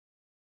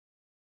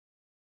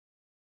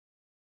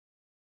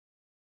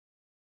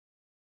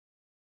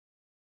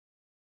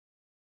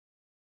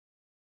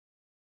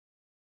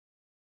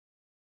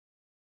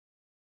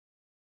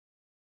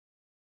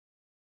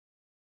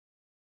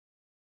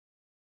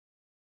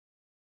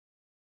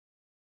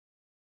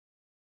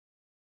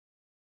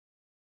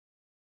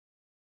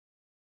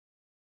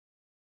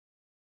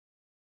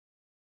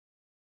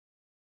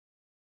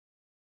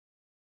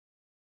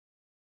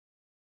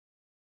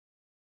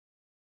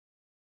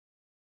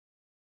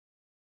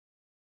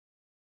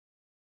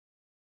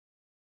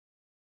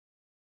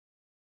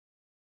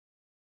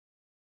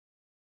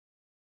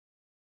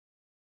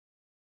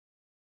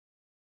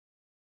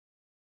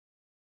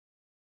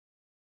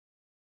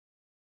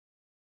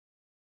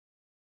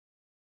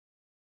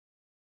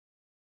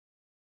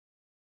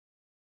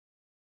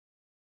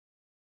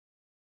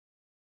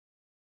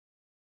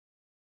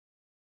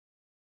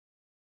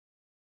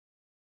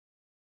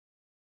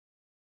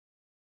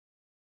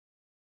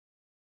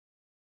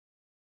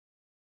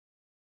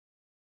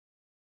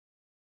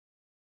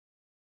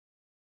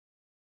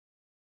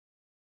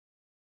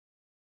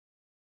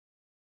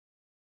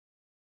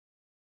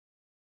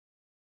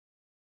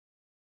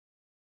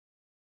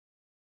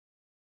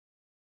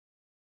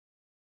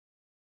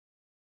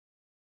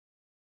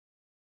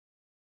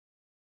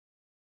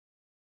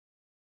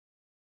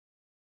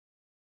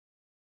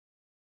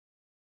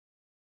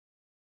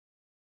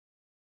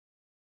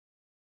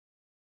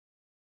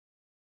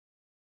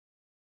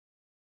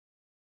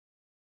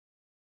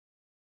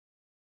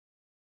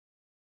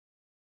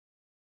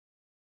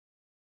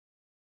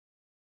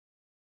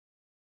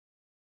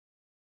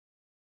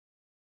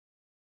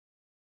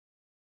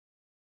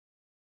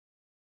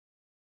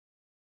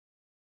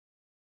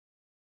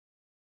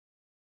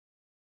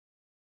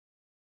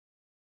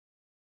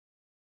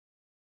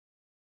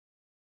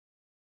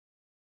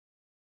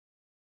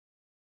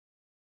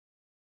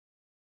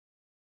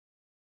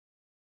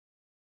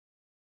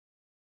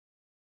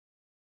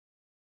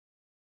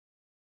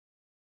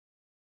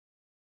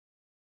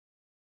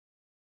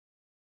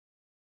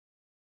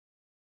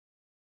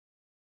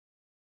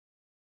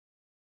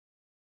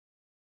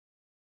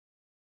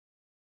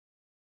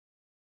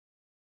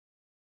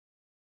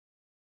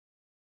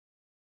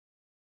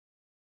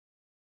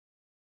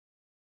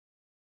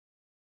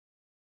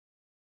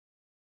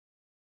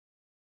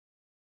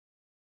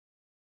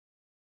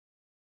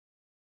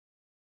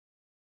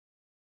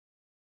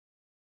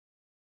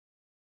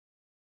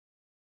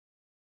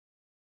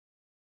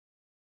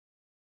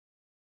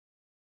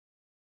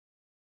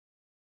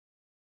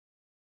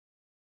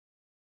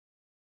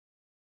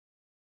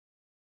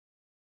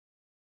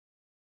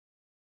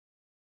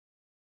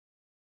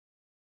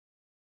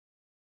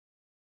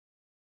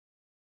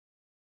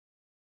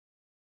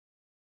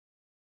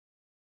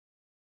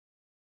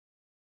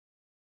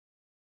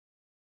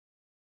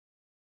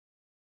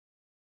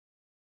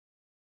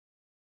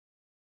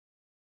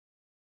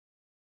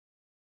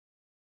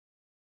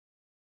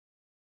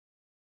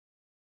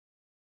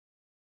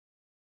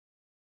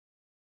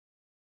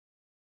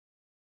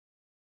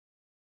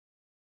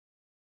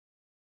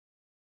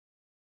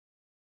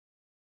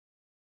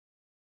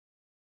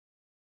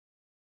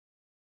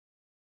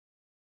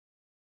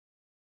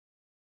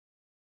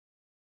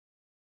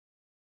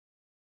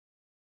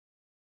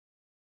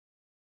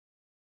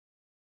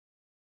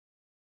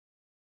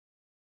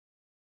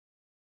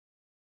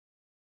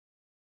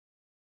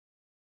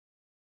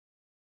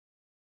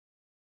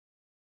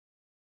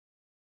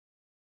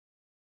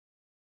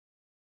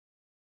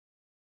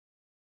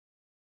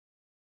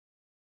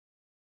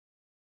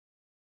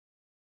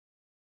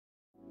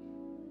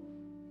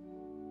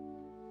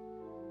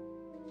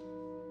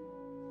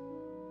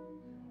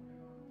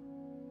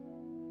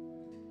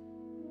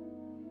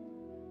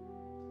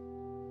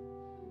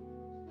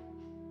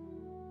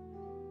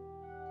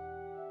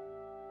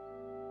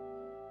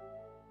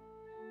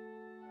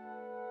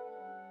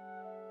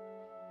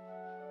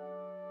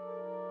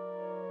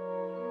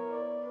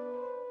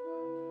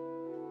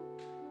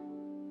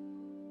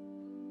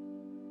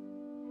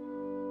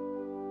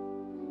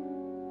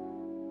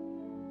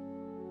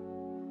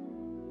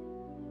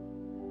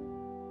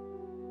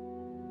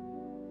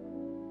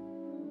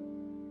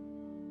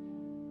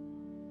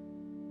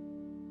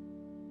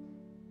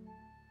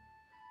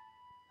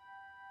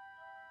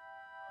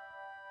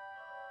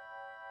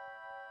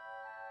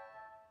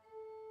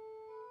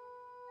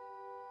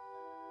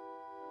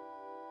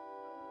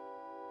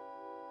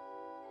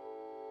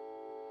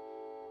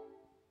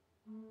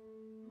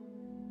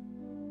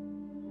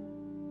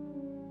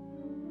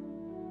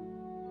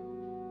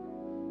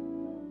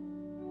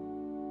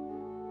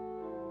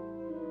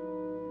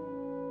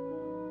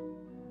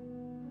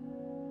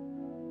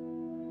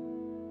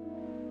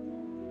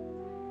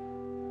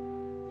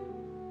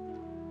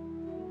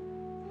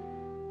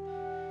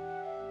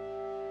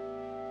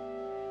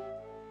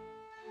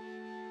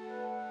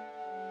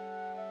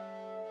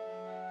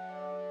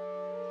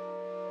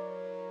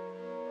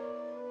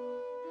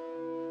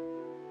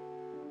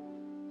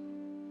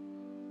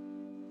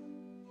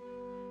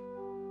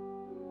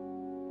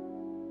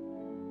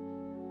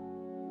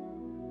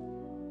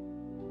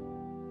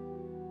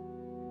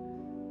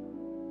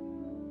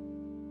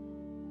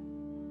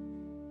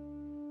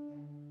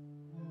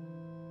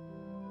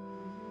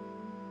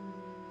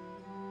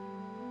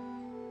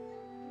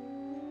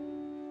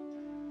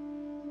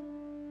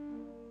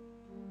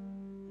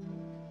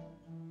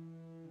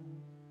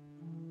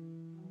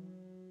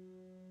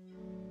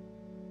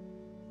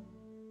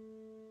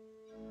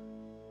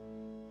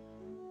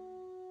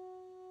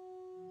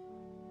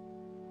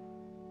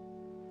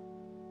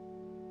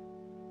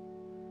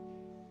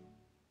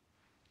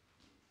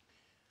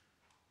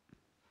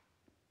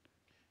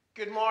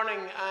Good morning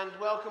and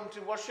welcome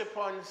to worship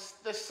on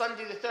this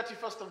Sunday, the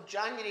 31st of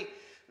January,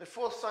 the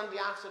fourth Sunday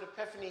after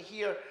Epiphany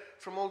here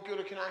from Old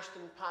Gourock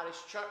Ashton Parish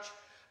Church.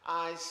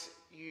 As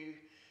you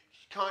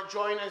can't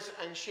join us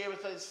and share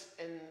with us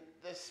in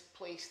this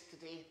place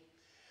today.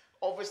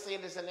 Obviously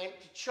it is an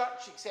empty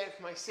church except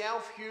for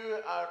myself, Hugh,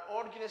 our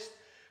organist,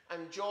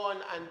 and John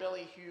and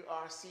Billy, who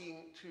are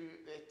seeing to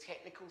the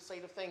technical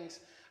side of things,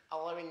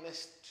 allowing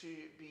this to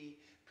be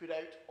put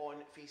out on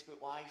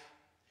Facebook Live.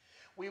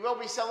 We will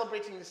be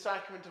celebrating the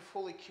sacrament of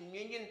Holy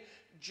Communion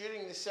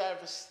during the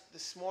service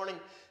this morning,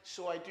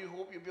 so I do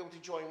hope you'll be able to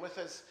join with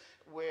us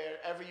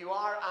wherever you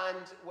are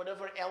and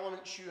whatever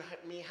elements you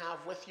may have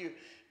with you,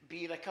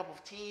 be it a cup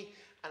of tea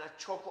and a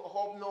chocolate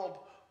hobnob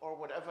or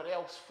whatever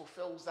else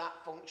fulfills that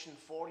function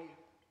for you.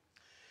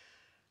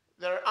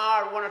 There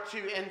are one or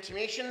two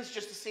intimations.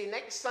 Just to say,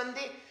 next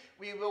Sunday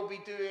we will be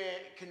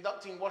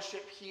conducting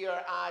worship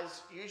here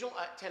as usual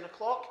at 10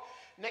 o'clock.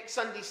 Next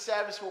Sunday's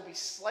service will be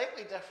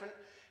slightly different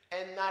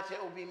in that it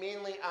will be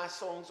mainly a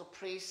songs of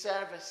praise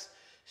service.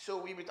 So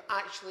we would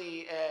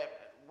actually,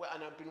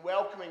 and I've been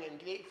welcoming and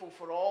grateful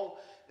for all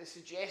the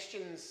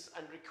suggestions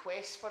and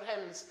requests for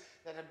hymns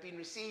that have been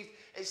received.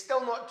 It's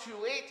still not too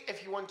late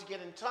if you want to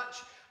get in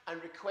touch and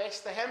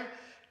request a hymn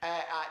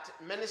at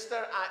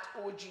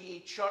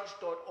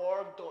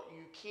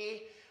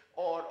minister@ogachurch.org.uk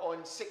or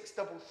on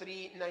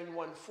 633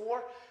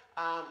 914,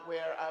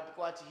 where I'll be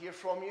glad to hear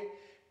from you.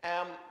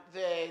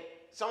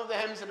 Some of the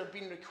hymns that have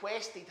been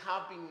requested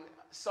have been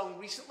sung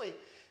recently,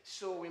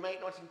 so we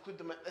might not include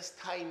them at this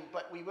time,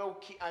 but I will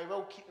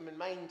keep them in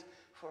mind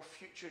for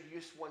future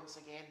use once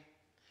again.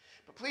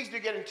 But please do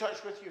get in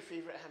touch with your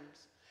favourite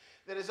hymns.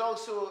 There is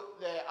also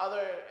the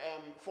other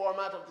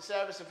format of the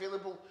service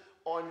available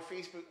on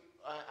Facebook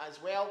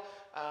as well,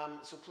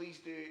 so please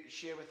do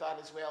share with that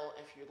as well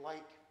if you'd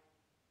like.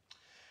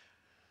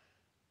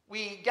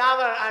 We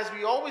gather as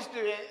we always do.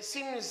 It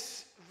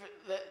seems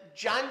that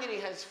January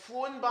has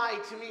flown by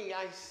to me.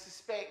 I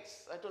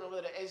suspect, I don't know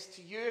whether it is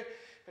to you,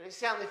 but it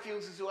certainly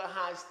feels as though it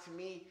has to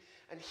me.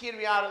 And here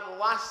we are at the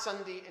last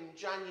Sunday in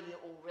January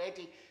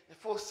already, the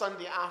fourth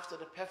Sunday after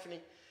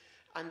Epiphany,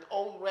 and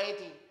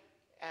already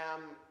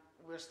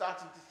we're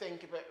starting to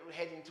think about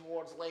heading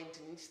towards Lent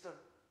and Easter.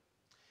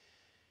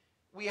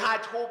 We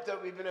had hoped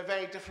that we'd be in a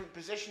very different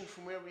position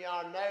from where we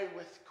are now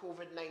with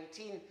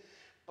COVID-19,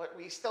 but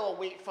we still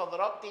await further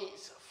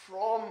updates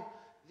from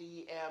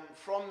the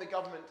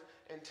government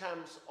in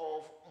terms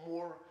of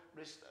more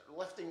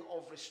lifting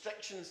of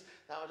restrictions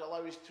that would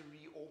allow us to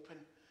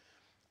reopen.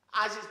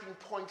 As it's been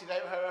pointed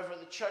out, however,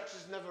 the church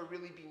has never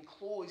really been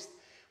closed.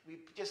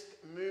 We've just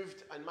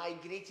moved and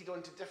migrated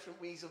onto different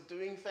ways of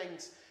doing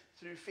things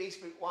through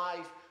Facebook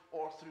Live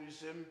or through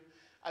Zoom.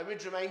 I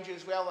would remind you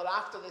as well that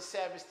after this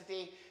service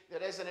today,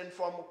 there is an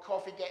informal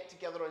coffee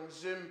get-together on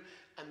Zoom,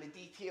 and the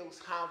details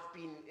have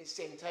been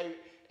sent out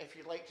if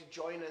you'd like to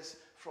join us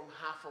from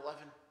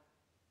 11:30.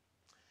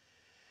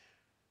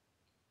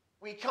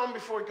 We come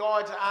before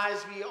God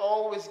as we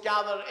always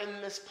gather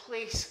in this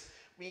place.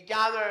 We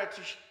gather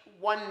to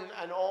one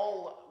and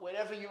all,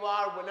 wherever you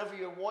are, whenever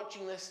you're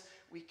watching this,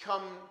 we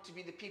come to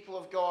be the people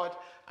of God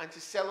and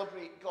to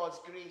celebrate God's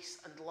grace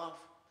and love.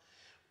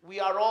 We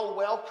are all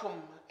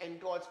welcome in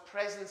God's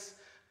presence,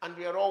 and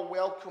we are all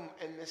welcome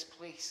in this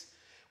place.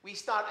 We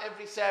start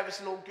every service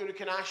in Old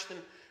Gourock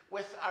Ashton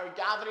with our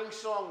gathering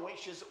song,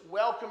 which is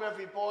 "Welcome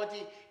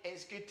Everybody,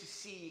 It's Good to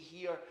See You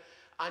Here."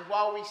 And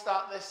while we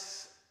start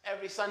this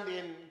every Sunday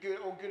in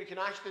Old Gourock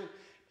Ashton,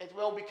 it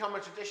will become a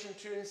tradition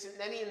too in St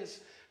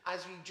Ninians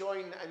as we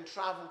join and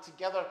travel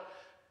together.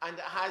 And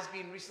it has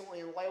been recently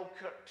in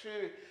Lyllkirk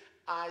too,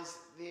 as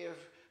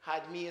they've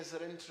had me as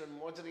their interim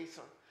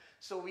moderator.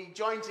 So we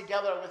join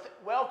together with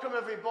 "Welcome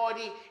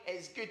Everybody,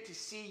 It's Good to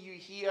See You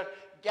Here,"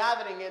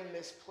 gathering in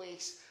this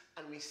place,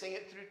 and we sing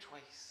it through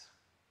twice.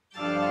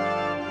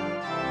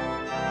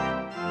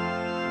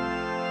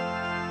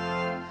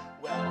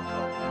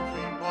 Welcome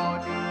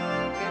everybody,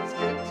 it's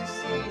good to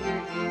see you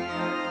here.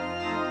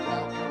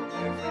 Welcome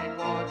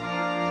everybody,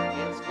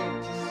 it's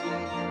good to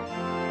see you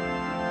here.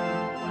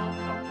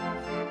 Welcome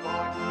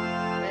everybody,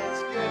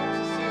 it's good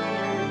to see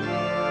you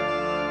here.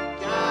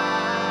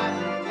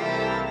 Gathering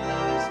in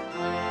this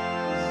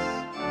place.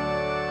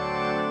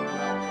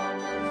 Welcome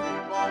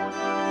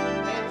everybody,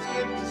 it's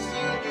good to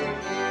see you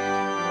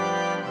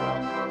here.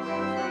 Welcome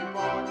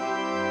everybody,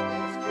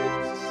 it's good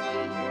to see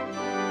you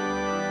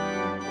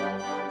here.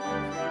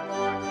 Welcome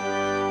everybody,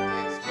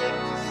 it's good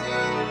to see you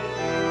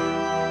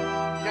here.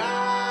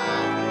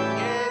 Gathering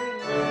in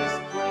this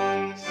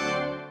place.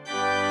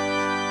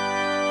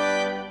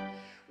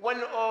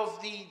 One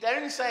of the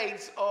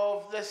downsides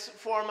of this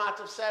format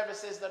of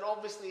service is that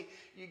obviously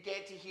you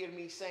get to hear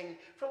me sing,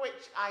 for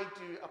which I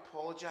do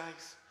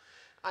apologise.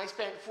 I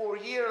spent 4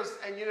 years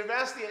in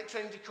university at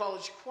Trinity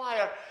College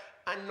Choir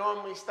and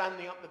normally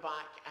standing up the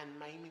back and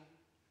miming.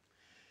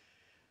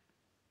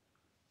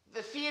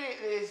 The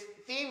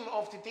theme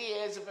of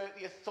today is about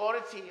the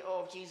authority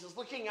of Jesus,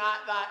 looking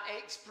at that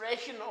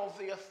expression of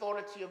the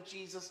authority of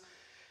Jesus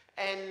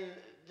in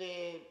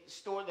the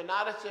story, the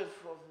narrative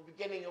of the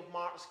beginning of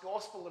Mark's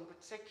Gospel in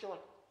particular.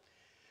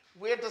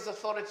 Where does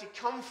authority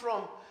come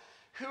from?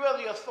 Who are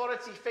the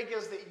authority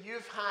figures that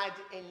you've had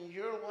in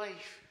your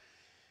life?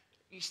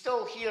 You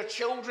still hear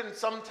children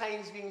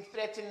sometimes being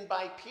threatened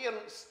by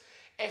parents.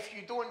 If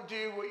you don't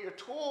do what you're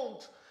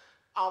told,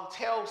 I'll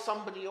tell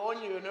somebody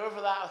on you, and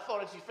whoever that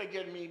authority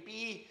figure may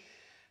be.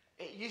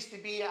 It used to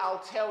be,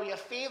 I'll tell your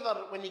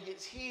father when he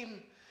gets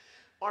home.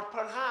 Or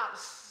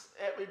perhaps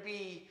it would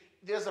be,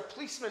 there's a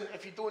policeman,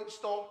 if you don't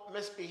stop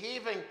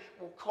misbehaving,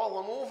 we'll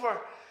call him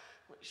over,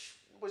 which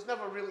was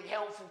never really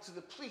helpful to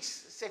the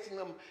police, setting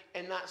them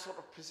in that sort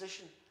of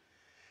position.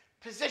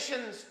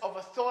 Positions of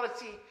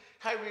authority,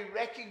 how we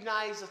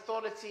recognize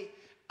authority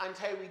and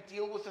how we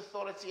deal with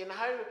authority, and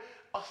how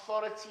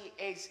authority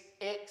is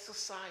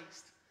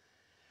exercised.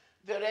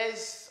 There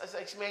is, as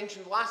I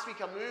mentioned last week,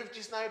 a move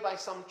just now by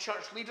some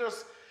church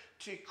leaders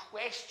to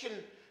question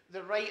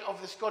the right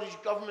of the Scottish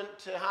Government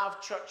to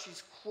have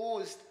churches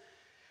closed.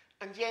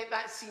 And yet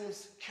that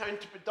seems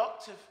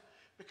counterproductive,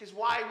 because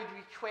why would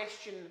we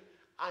question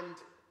and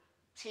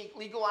take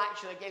legal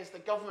action against a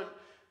government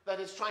that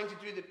is trying to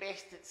do the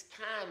best it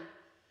can?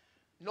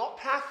 Not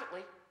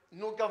perfectly,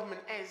 no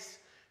government is,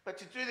 but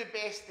to do the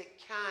best it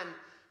can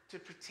to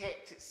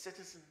protect its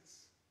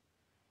citizens.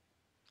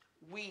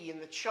 We in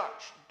the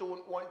church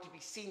don't want to be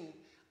seen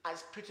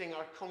as putting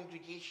our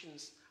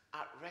congregations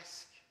at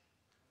risk.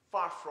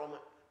 Far from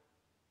it.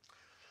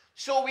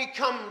 So we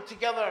come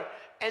together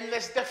in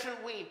this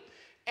different way,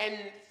 in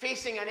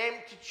facing an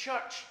empty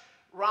church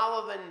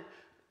rather than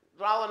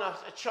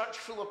a church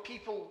full of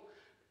people.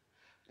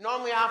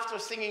 Normally after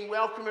singing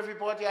Welcome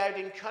Everybody, I would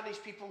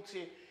encourage people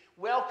to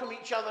welcome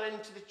each other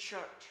into the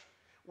church,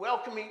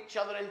 welcome each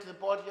other into the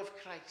body of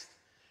Christ.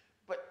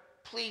 But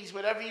please,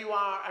 wherever you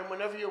are and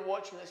whenever you're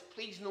watching this,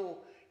 please know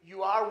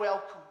you are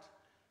welcomed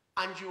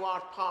and you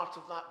are part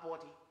of that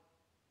body.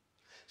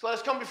 So let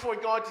us come before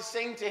God to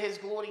sing to his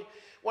glory.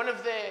 One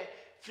of the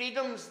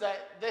freedoms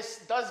that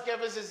this does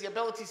give us is the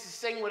ability to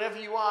sing wherever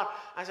you are.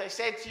 As I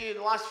said to you in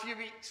the last few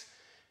weeks,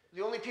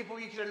 the only people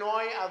you can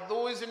annoy are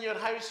those in your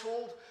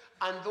household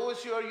and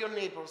those who are your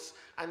neighbours,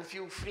 and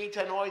feel free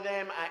to annoy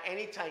them at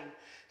any time.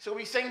 So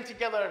we sing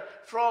together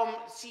from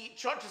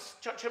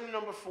church hymn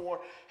number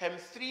 4, hymn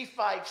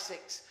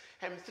 356,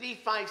 hymn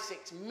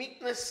 356,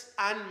 Meekness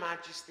and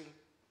Majesty.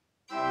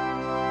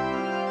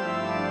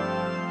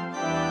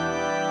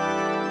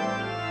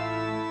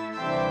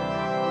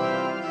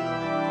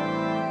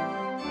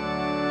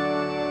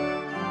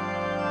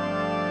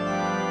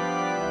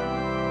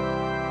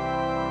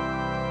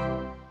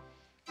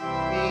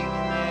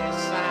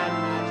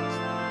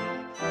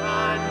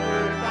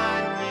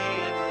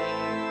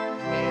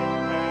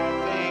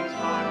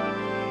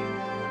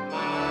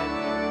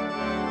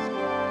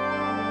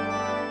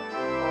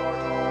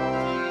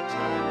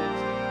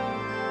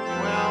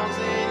 Dwells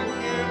in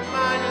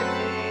humanity.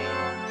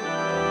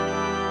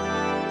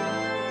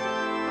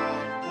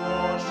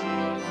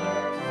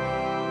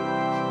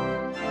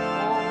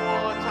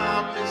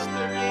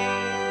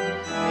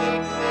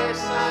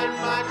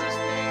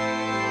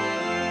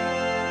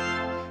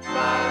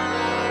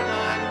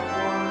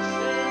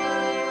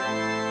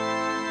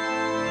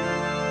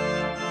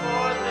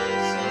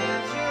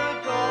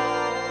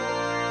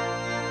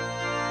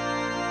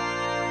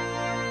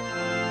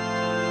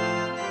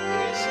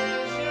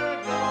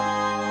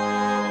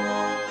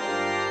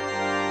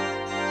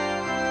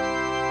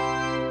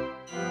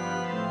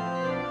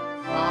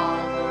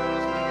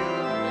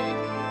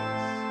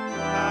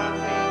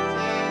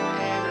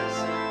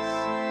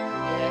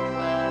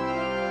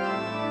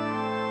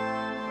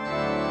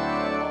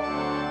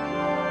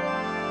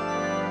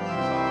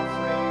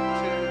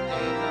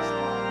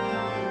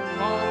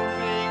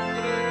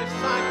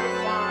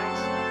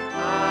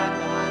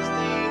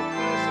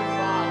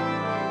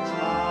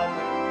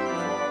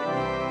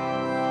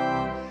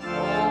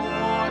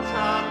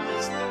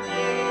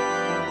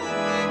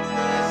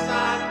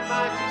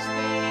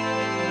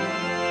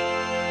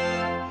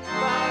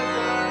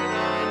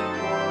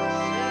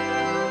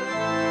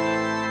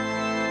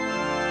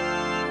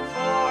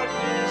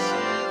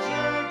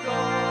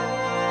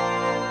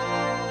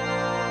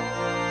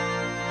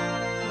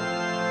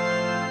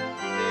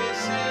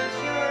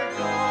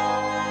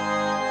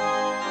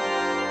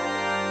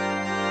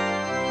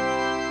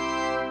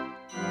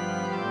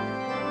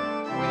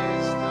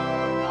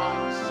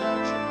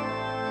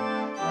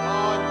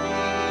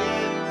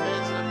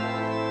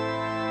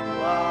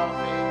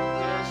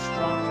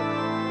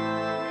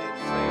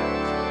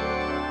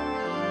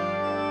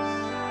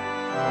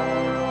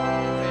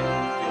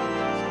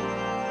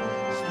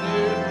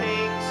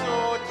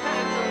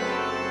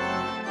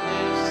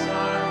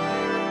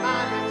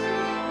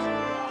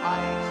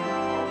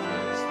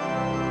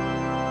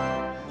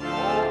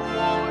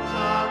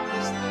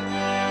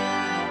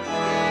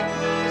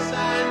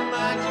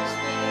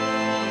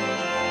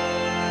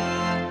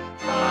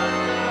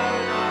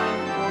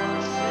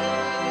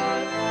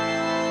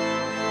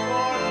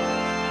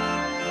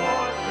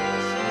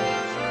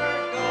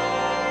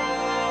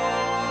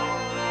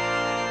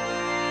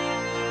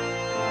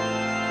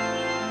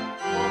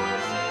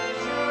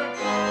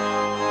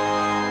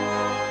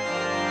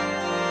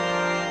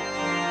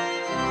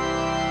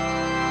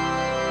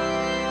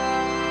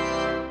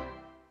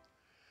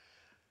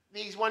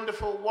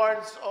 wonderful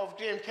words of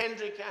Graham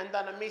Kendrick and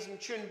that amazing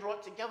tune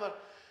brought together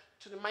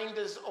to remind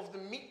us of the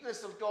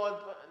meekness of God,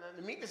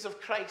 the meekness of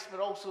Christ, but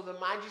also the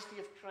majesty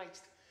of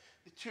Christ.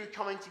 The two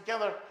coming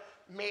together,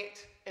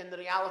 met in the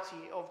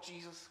reality of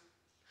Jesus.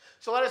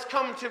 So let us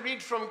come to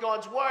read from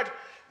God's word.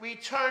 We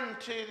turn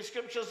to the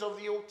scriptures of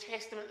the Old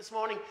Testament this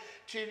morning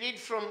to read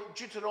from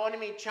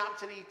Deuteronomy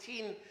chapter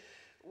 18,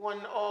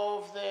 one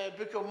of the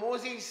book of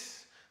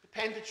Moses, the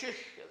Pentateuch,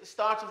 at the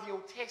start of the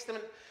Old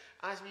Testament,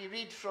 as we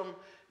read from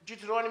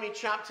Deuteronomy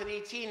chapter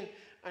 18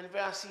 and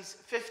verses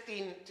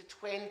 15 to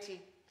 20.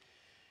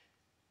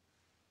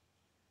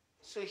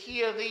 So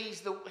hear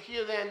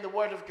then the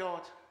word of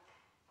God.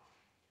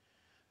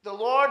 The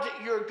Lord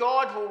your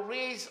God will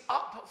raise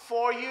up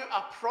for you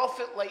a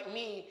prophet like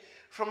me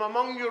from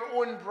among your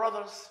own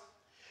brothers.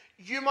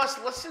 You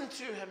must listen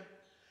to him,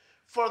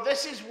 for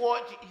this is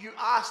what you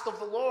asked of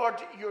the Lord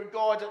your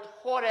God at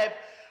Horeb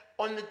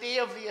on the day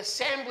of the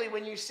assembly,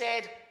 when you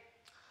said,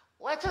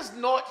 "Let us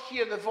not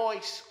hear the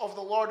voice of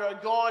the Lord our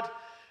God,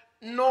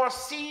 nor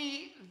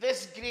see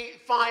this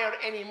great fire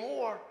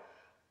anymore,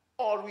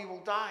 or we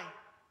will die."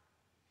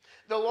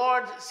 The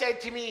Lord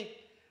said to me,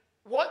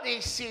 "What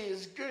they say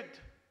is good.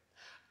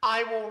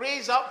 I will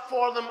raise up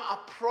for them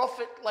a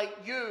prophet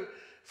like you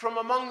from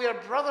among their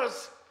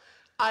brothers.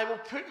 I will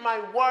put my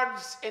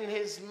words in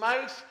his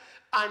mouth,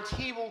 and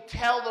he will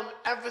tell them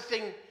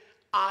everything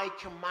I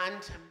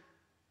command him."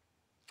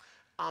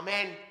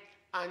 Amen,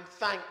 and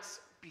thanks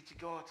be to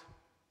God.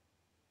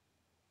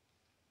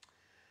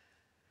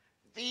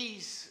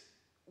 These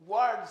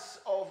words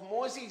of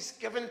Moses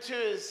given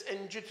to us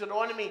in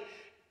Deuteronomy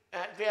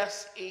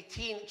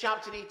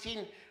chapter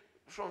 18,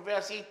 from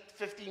verse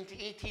 15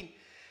 to 18,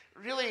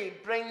 really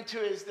bring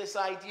to us this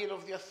idea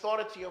of the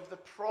authority of the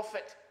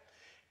prophet.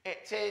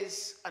 It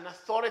is an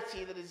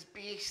authority that is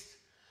based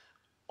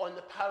on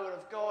the power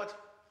of God,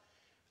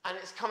 and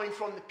it's coming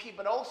from the people.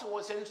 But also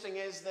what's interesting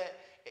is that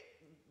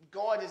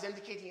God is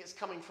indicating it's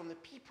coming from the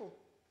people.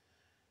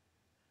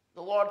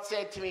 The Lord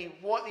said to me,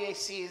 "What they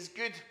say is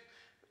good.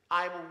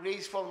 I will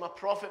raise for them a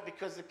prophet,"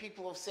 because the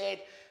people have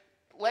said,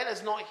 "Let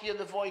us not hear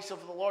the voice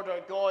of the Lord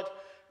our God,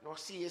 nor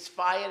see his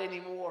fire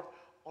anymore,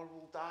 or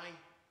we'll die."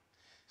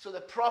 So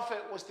the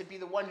prophet was to be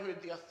the one who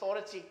had the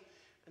authority,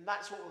 and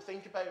that's what we'll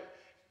think about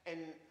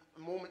in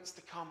moments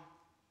to come.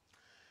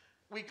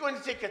 We're going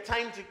to take a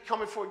time to come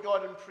before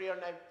God in prayer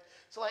now.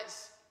 So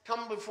let's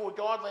come before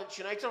God, let's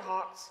unite our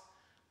hearts,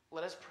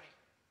 let us pray.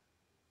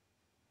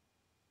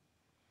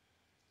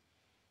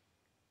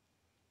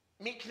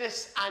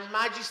 Meekness and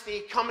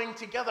majesty coming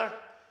together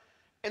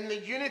in the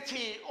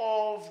unity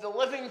of the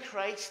living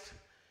Christ,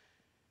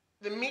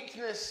 the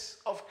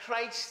meekness of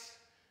Christ,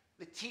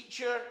 the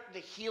teacher, the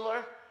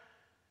healer,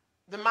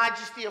 the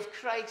majesty of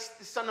Christ,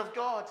 the Son of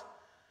God.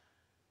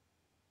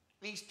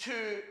 These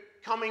two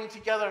coming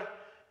together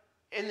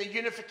in the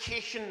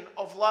unification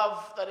of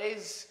love that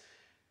is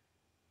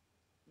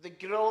the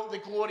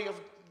glory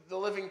of the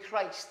living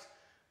Christ,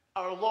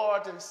 our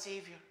Lord and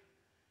Savior.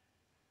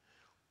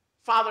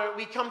 Father,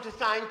 we come to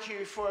thank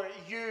you for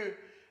you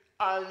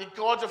are the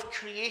God of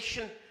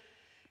creation,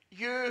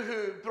 you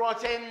who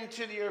brought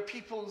into your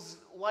people's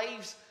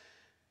lives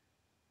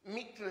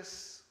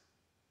meekness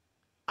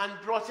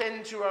and brought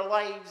into our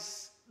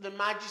lives the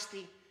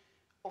majesty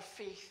of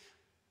faith.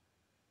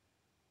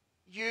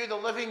 You, the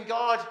living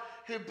God,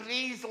 who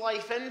breathed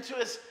life into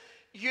us.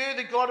 You,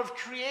 the God of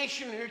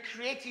creation, who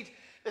created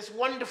this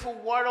wonderful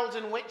world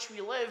in which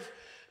we live,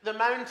 the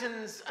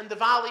mountains and the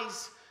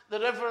valleys, the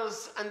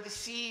rivers and the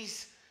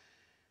seas,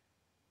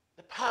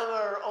 the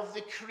power of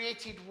the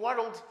created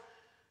world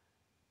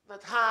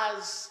that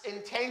has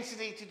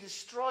intensity to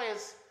destroy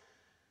us,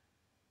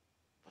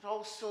 but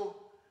also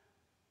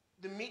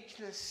the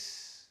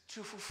meekness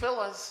to fulfill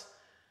us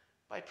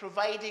by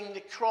providing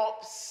the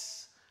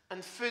crops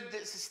and food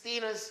that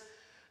sustain us,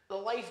 the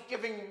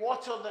life-giving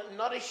water that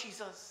nourishes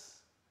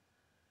us.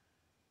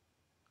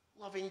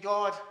 Loving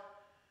God,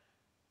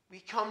 we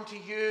come to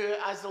you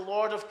as the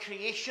Lord of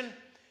creation.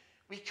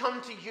 We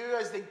come to you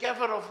as the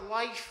giver of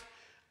life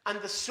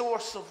and the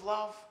source of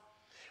love.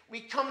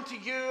 We come to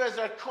you as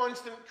our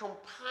constant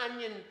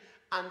companion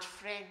and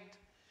friend.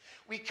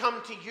 We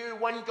come to you,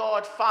 one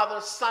God,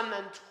 Father, Son,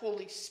 and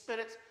Holy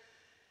Spirit,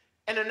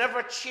 in an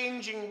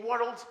ever-changing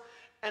world,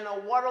 in a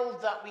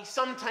world that we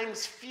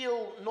sometimes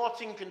feel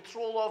not in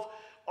control of,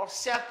 or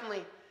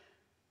certainly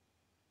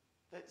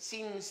that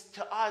seems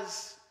to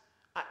us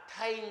at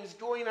times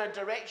going in a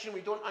direction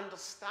we don't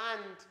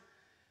understand.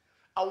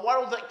 A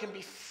world that can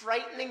be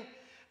frightening,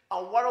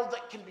 a world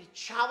that can be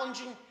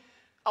challenging,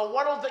 a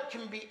world that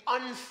can be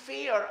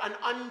unfair and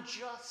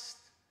unjust.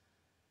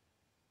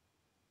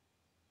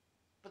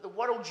 But the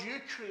world you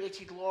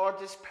created,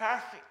 Lord, is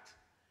perfect.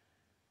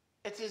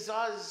 It is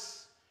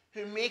us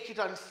who make it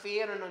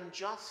unfair and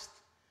unjust.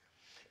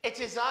 It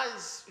is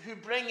us who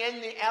bring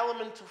in the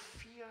element of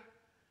fear.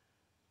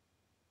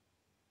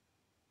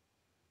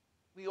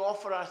 We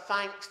offer our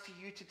thanks to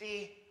you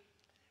today,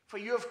 for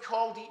you have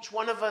called each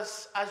one of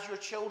us as your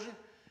children.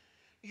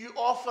 You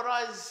offer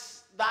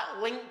us that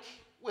link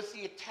with the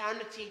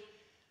eternity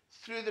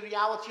through the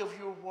reality of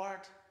your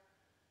word.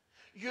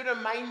 You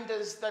remind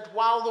us that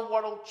while the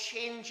world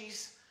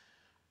changes,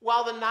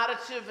 while the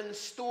narrative and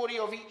story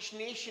of each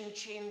nation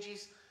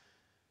changes,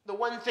 the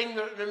one thing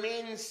that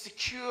remains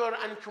secure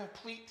and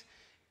complete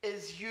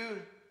is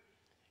you.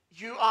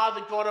 You are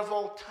the God of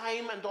all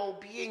time and all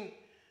being.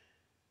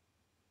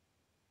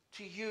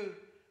 To you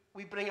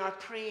we bring our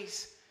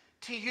praise.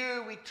 To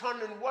you we turn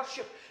in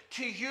worship.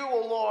 To you,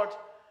 O Lord,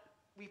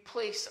 we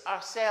place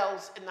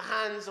ourselves in the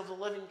hands of the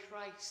living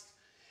Christ.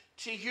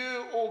 To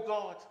you, O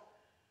God,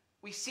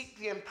 we seek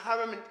the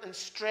empowerment and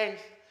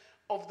strength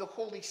of the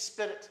Holy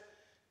Spirit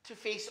to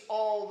face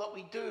all that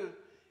we do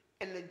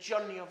in the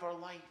journey of our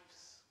lives.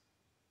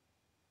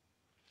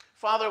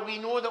 Father, we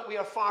know that we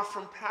are far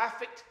from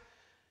perfect.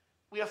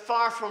 We are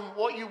far from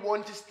what you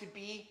want us to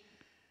be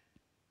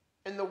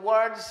in the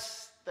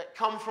words that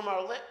come from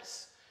our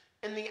lips,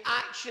 in the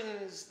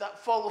actions that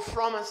follow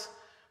from us,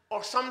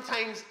 or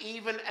sometimes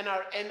even in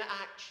our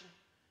inaction.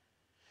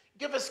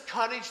 Give us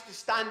courage to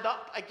stand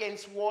up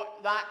against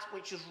that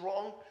which is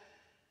wrong.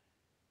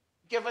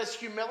 Give us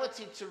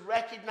humility to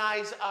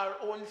recognize our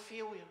own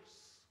failures.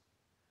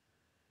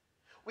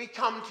 We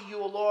come to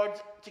you, O Lord,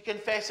 to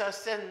confess our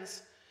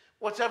sins,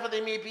 whatever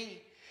they may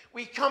be.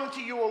 We come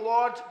to you, O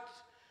Lord,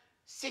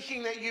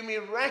 seeking that you may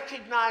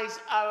recognize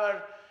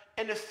our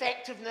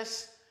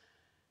ineffectiveness,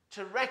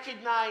 to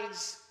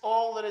recognize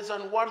all that is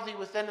unworthy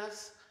within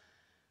us,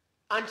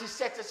 and to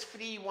set us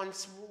free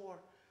once more.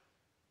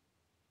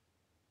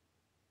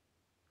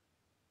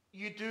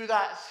 You do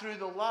that through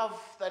the love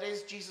that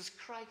is Jesus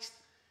Christ,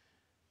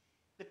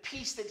 the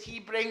peace that he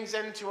brings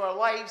into our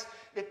lives,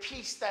 the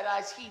peace that,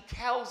 as he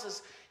tells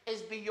us,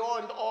 is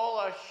beyond all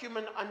our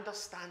human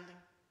understanding.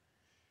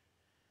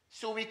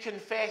 So we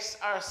confess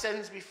our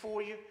sins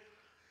before you.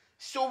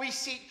 So we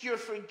seek your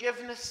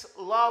forgiveness,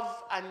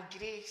 love, and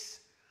grace,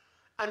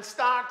 and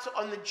start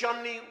on the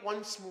journey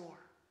once more.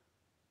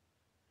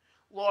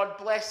 Lord,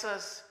 bless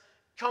us,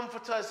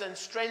 comfort us, and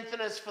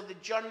strengthen us for the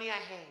journey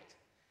ahead.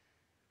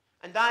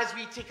 And as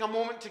we take a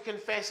moment to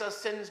confess our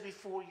sins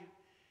before you,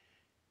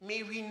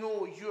 may we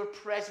know your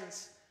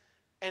presence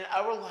in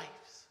our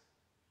lives.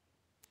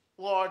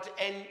 Lord,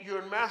 in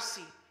your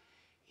mercy,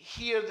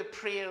 hear the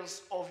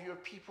prayers of your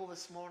people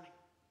this morning.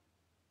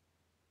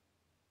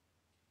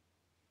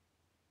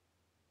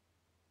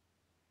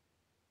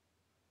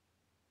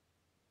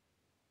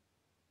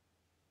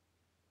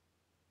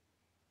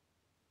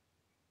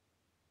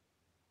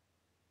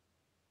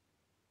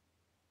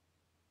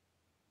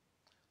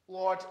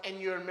 Lord, in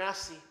your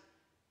mercy,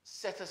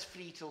 set us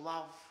free to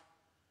love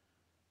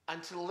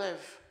and to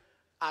live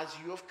as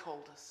you have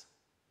called us.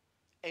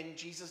 In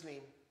Jesus'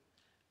 name,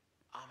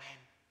 amen.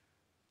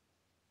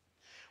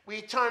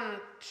 We turn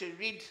to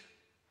read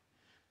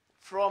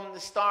from the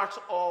start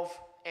of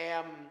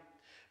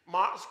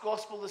Mark's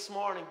Gospel this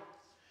morning.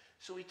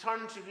 So we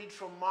turn to read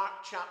from Mark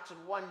chapter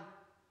 1.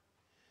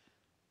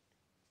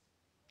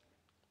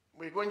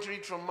 We're going to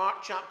read from Mark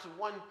chapter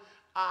 1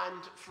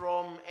 and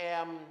from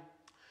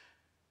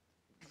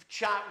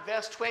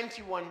verse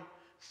 21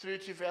 through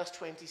to verse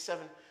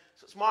 27.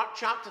 So it's Mark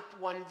chapter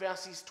 1,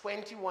 verses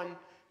 21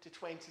 to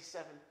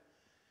 27.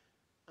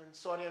 And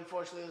sorry,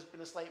 unfortunately, there's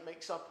been a slight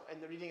mix-up in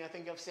the reading. I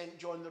think I've sent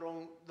John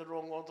the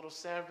wrong order of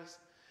service.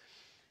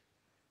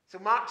 So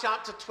Mark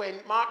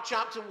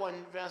chapter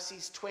 1,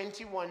 verses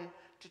 21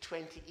 to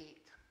 28.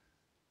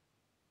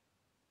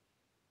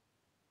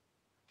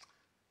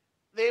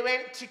 They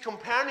went to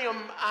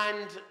Capernaum,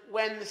 and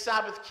when the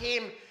Sabbath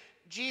came,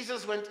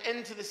 Jesus went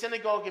into the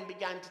synagogue and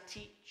began to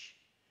teach.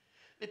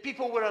 The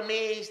people were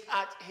amazed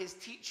at his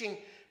teaching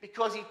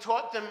because he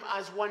taught them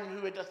as one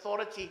who had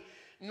authority,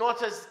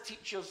 not as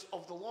teachers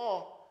of the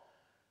law.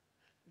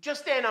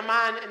 Just then a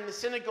man in the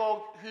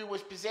synagogue who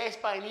was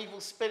possessed by an evil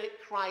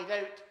spirit cried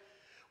out,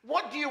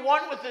 "What do you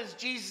want with us,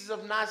 Jesus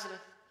of Nazareth?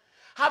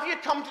 Have you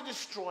come to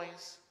destroy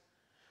us?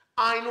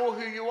 I know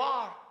who you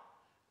are,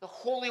 the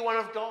Holy One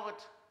of God."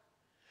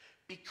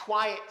 "Be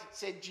quiet,"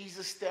 said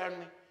Jesus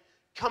sternly.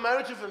 "Come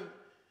out of him."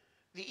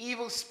 The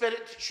evil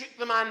spirit shook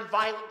the man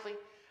violently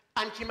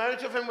and came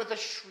out of him with a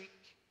shriek.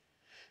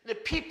 The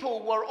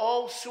people were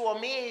all so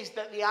amazed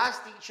that they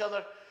asked each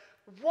other,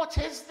 "What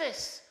is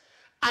this?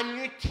 A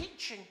new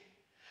teaching,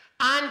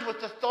 and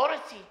with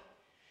authority.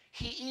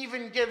 He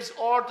even gives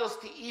orders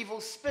to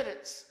evil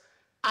spirits,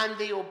 and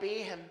they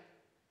obey him."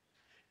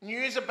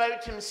 News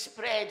about him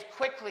spread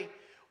quickly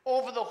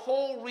over the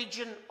whole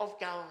region of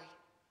Galilee.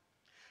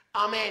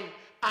 Amen,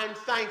 and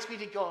thanks be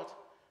to God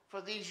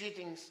for these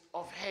readings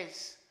of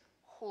his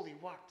holy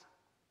word.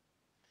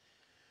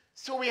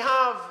 So we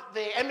have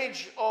the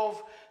image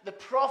of the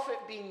prophet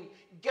being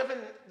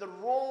given the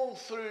role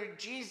through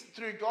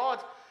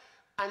God,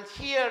 and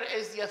here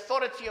is the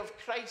authority of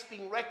Christ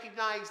being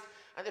recognized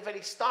at the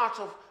very start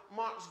of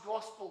Mark's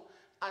Gospel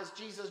as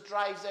Jesus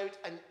drives out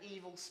an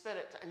evil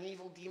spirit, an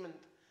evil demon,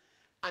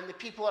 and the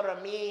people are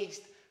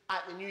amazed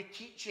at the new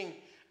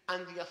teaching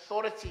and the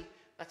authority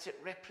that it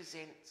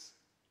represents.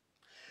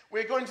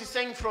 We're going to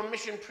sing from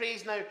Mission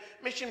Praise now.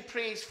 Mission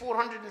Praise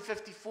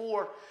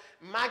 454,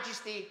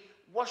 Majesty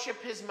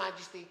worship His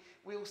majesty.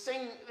 We'll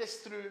sing this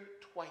through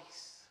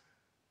twice.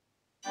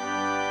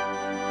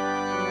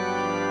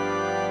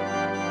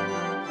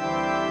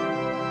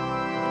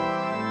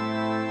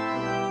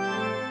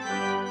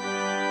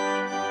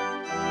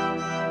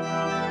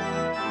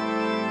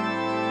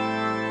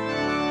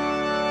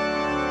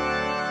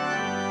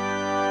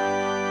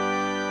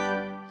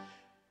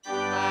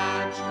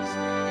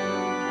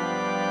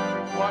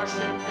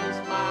 Worship His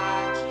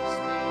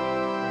majesty.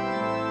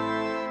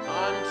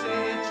 Unto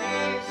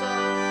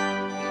Jesus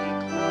be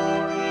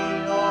glory,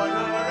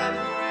 honor, and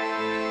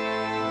praise.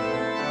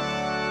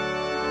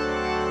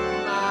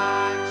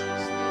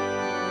 Majesty,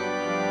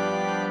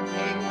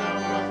 kingdom,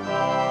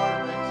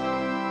 authority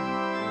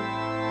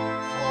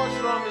flows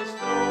from His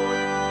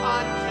throne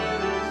unto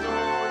His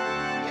own,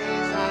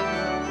 His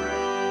anthem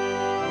praise.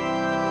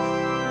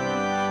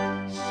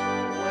 So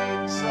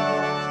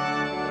exalt,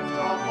 lift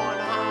up on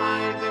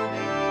high the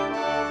name.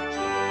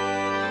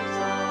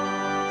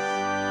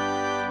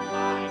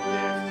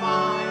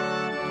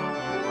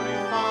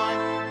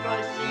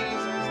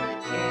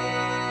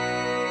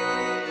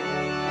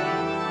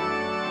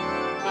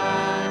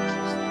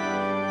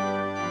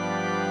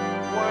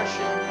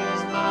 Worship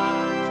His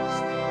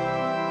majesty.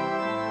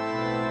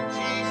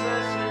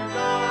 Jesus who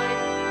died,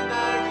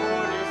 now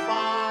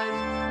glorified,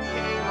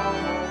 King of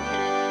all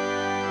kings.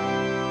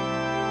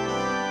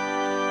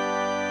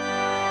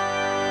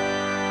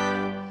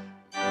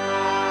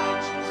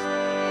 Majesty.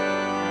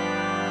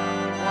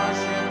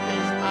 Worship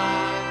His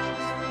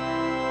majesty.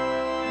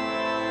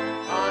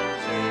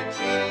 Unto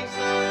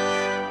Jesus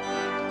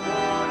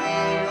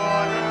glory,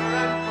 honor,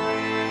 and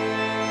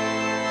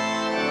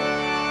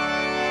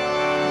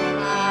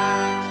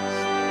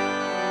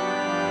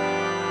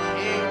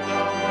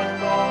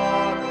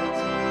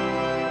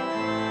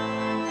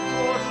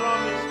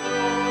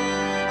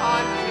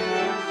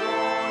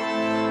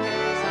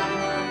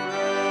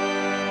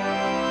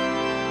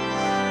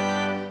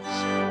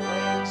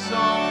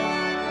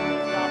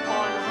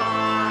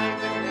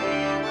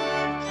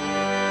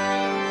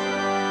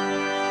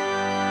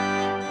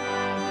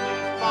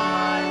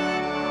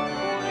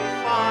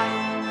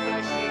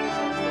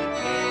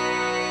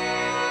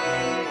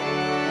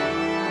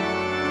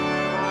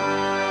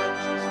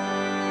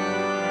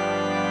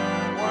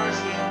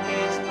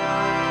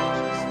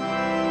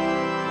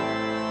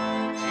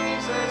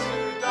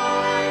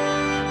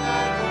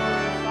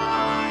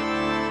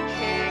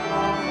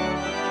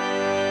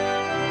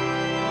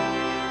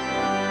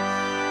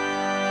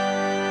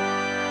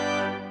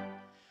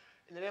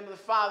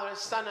Father,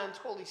 Son, and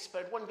Holy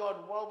Spirit, one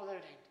God, world without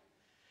end.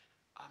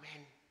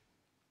 Amen.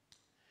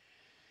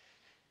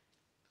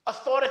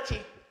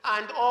 Authority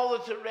and all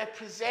that it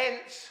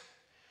represents.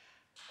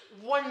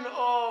 One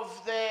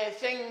of the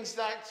things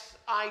that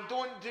I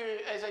don't do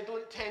is I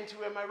don't tend to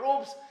wear my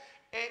robes.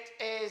 It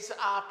is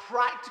a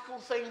practical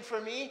thing for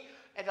me.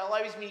 It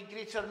allows me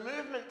greater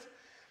movement.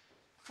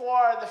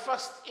 For the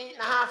first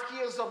 8.5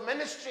 years of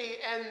ministry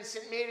in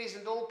St. Mary's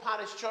and Old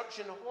Parish Church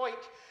in Hawick,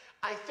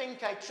 I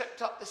think I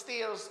tripped up the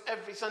stairs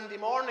every Sunday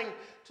morning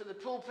to the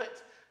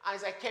pulpit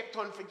as I kept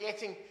on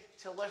forgetting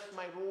to lift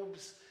my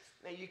robes.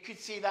 Now you could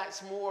say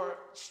that's more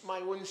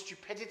my own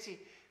stupidity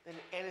than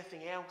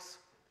anything else.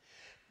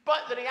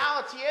 But the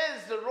reality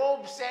is the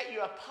robes set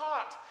you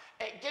apart.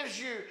 It gives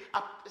you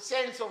a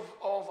sense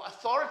of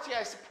authority,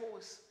 I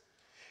suppose.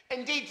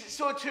 Indeed,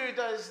 so too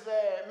does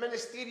the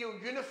ministerial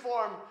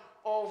uniform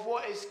of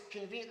what is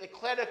convenient, the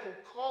clerical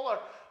collar,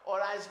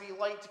 or as we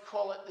like to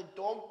call it, the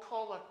dog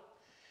collar.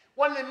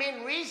 One of the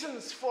main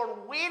reasons for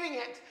wearing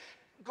it,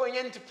 going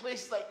into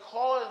places like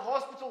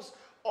hospitals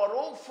or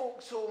old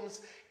folks' homes,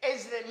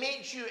 is that it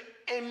makes you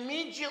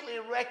immediately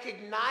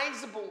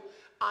recognizable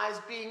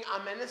as being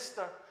a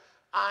minister.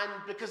 And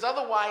because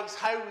otherwise,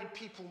 how would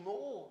people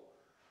know?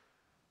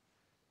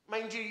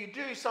 Mind you, you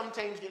do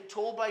sometimes get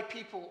told by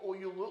people, oh,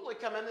 you look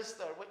like a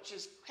minister, which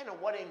is kind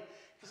of worrying,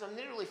 because I've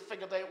never really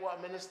figured out what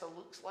a minister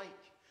looks like.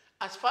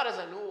 As far as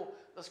I know,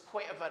 there's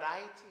quite a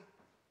variety.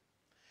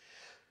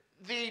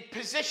 The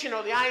position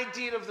or the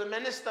idea of the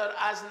minister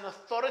as an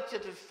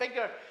authoritative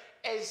figure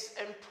is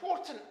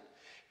important.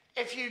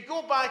 If you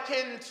go back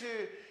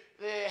into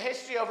the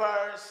history of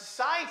our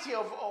society,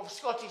 of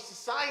Scottish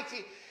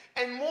society,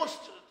 in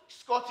most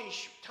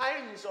Scottish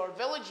towns or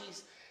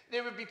villages,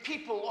 there would be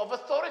people of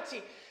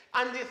authority.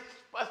 And the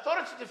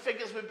authoritative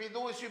figures would be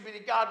those who would be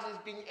regarded as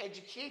being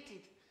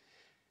educated.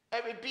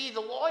 It would be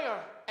the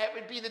lawyer, it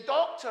would be the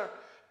doctor,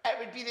 it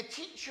would be the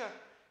teacher,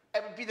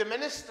 it would be the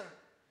minister.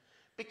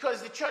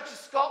 Because the Church of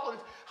Scotland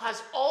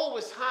has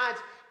always had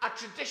a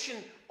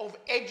tradition of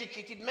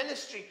educated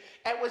ministry.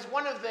 It was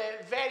one of the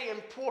very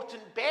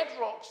important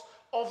bedrocks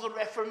of the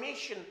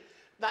Reformation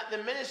that the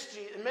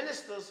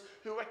ministers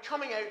who were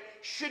coming out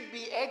should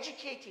be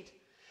educated.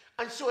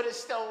 And so it is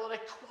still a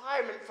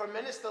requirement for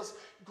ministers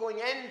going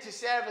in to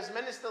serve as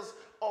ministers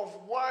of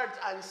word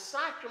and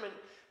sacrament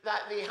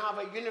that they have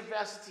a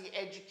university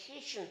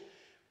education,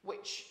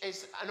 which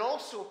is, and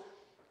also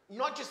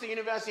not just a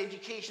university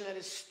education that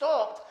is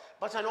stopped,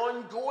 but an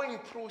ongoing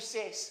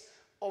process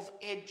of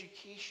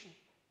education.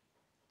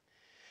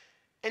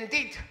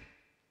 Indeed,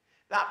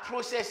 that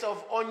process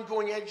of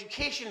ongoing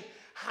education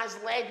has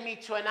led me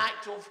to an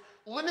act of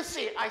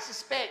lunacy, I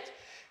suspect,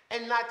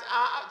 in that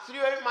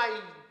throughout my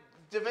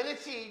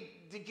divinity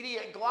degree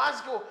at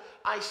Glasgow,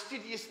 I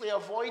studiously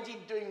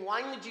avoided doing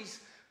languages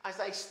as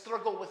I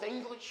struggle with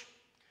English.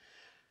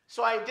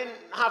 So I didn't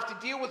have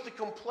to deal with the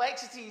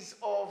complexities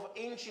of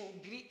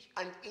ancient Greek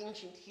and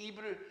ancient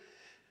Hebrew.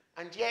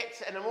 And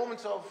yet, in a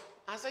moment of,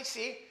 as I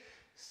say,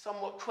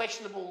 somewhat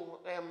questionable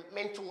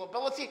mental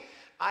ability,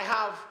 I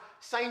have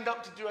signed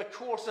up to do a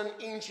course on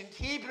ancient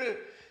Hebrew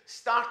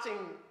starting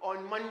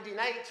on Monday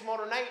night,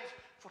 tomorrow night,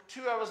 for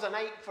 2 hours a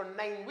night for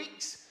 9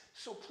 weeks.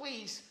 So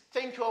please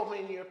think of me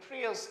in your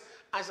prayers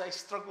as I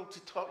struggle to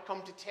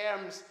come to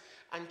terms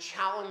and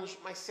challenge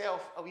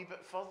myself a wee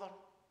bit further.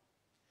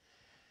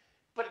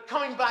 But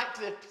coming back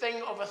to the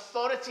thing of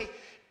authority,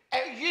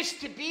 it used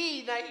to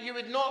be that you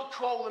would not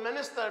call the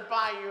minister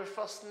by your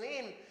first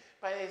name,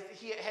 by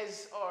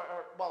his,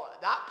 well,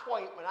 at that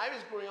point when I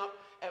was growing up,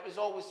 it was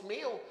always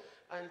male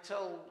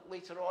until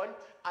later on,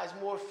 as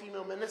more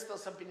female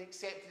ministers have been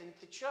accepted into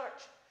the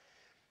church.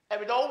 It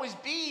would always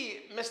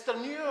be Mr.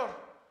 Muir.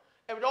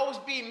 It would always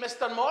be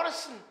Mr.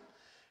 Morrison.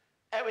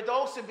 It would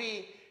also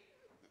be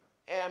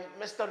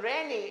Mr.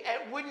 Rennie.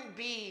 It wouldn't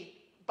be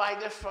by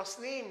their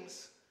first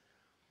names.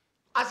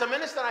 As a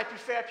minister, I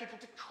prefer people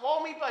to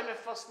call me by my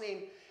first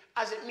name,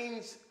 as it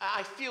means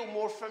I feel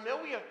more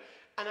familiar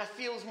and I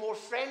feel more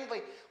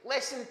friendly,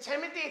 less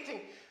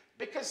intimidating,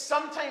 because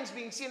sometimes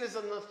being seen as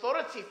an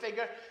authority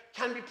figure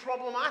can be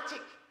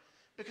problematic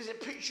because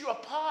it puts you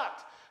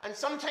apart. And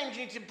sometimes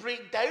you need to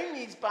break down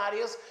these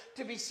barriers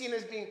to be seen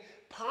as being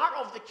part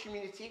of the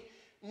community,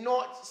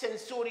 not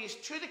censorious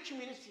to the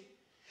community.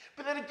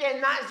 But then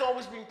again, that has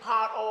always been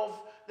part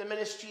of the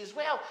ministry as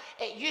well.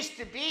 It used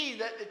to be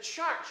that the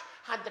church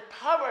had the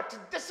power to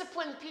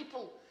discipline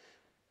people.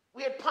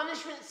 We had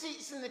punishment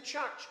seats in the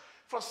church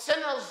for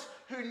sinners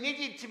who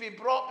needed to be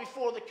brought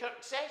before the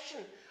kirk session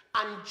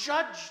and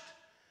judged.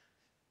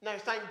 Now,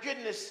 thank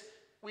goodness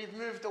we've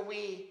moved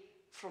away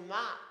from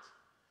that.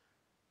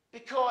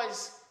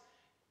 Because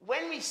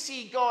when we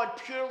see God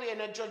purely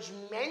in a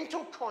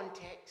judgmental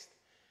context,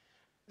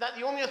 that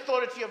the only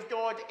authority of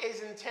God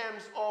is in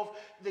terms of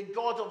the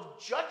God of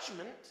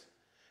judgment,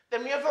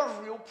 then we have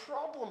a real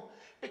problem.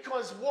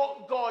 Because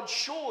what God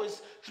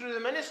shows through the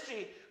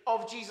ministry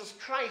of Jesus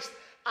Christ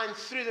and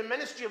through the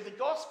ministry of the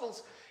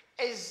Gospels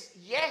is,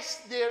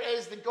 yes, there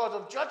is the God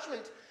of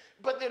judgment,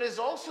 but there is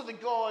also the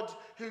God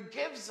who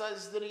gives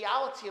us the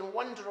reality and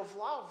wonder of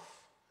love.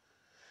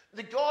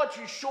 The God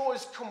who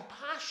shows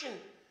compassion.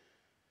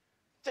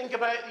 Think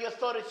about the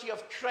authority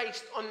of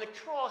Christ on the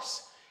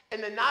cross,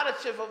 in the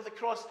narrative of the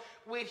cross,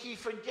 where he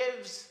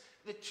forgives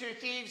the two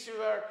thieves who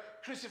are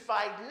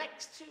crucified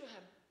next to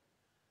him.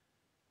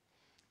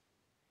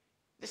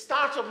 The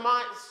start of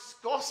Mark's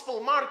Gospel,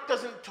 Mark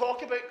doesn't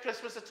talk about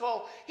Christmas at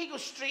all. He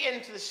goes straight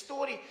into the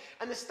story.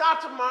 And the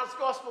start of Mark's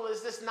Gospel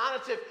is this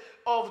narrative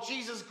of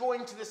Jesus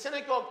going to the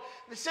synagogue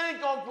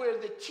where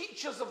the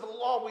teachers of the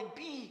law would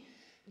be,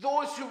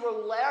 those who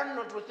were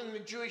learned within the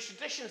Jewish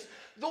traditions,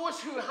 those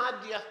who had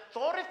the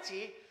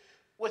authority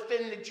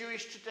within the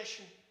Jewish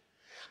tradition.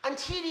 And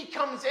here he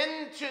comes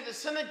into the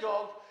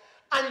synagogue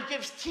and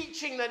gives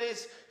teaching that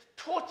is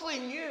totally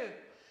new,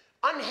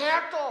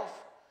 unheard of.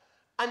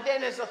 And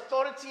then his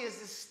authority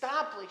is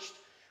established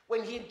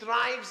when he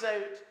drives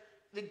out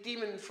the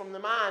demon from the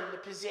man,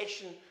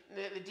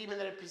 the demon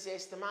that had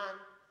possessed the man.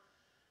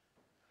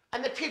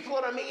 And the people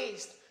are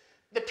amazed.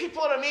 The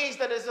people are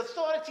amazed at his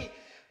authority.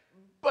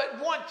 But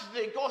what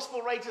the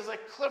gospel writers are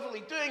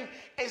cleverly doing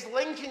is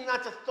linking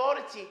that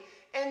authority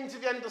into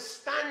the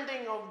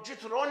understanding of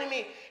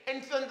Deuteronomy,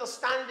 into the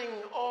understanding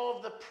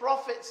of the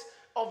prophets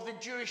of the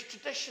Jewish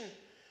tradition.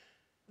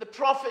 The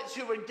prophets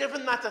who were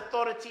given that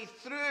authority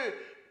through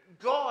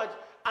God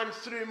and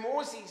through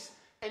Moses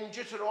in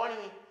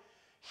Deuteronomy.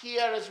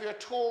 Here, as we are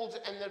told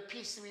in the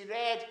piece we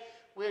read,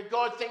 where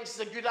God thinks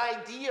it's a good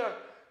idea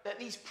that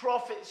these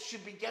prophets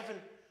should be given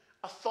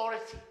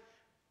authority.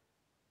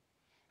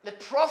 The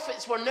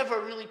prophets were never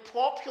really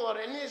popular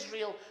in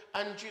Israel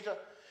and Judah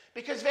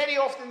because very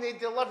often they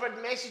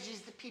delivered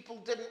messages that people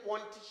didn't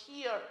want to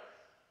hear.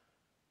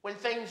 When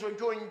things were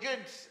going good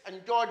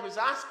and God was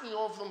asking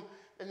of them,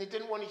 then they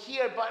didn't want to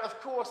hear. But of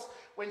course,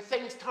 when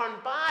things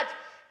turned bad,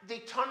 they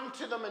turned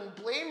to them and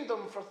blamed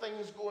them for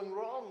things going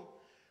wrong.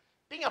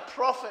 Being a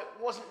prophet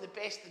wasn't the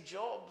best of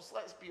jobs,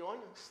 let's be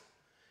honest.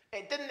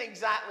 It didn't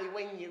exactly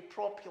win you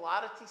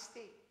popularity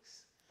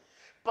stakes.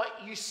 But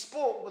you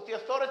spoke with the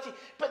authority.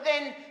 But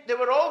then there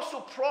were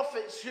also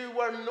prophets who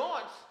were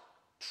not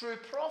true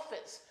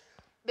prophets.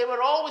 There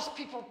were always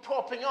people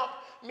popping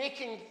up,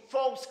 making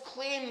false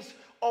claims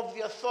of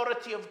the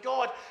authority of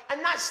God.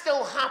 And that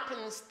still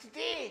happens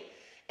today.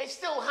 It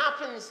still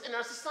happens in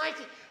our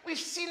society. We've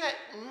seen it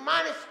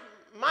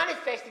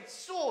manifested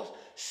so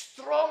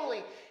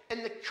strongly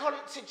in the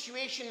current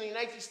situation in the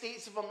United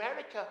States of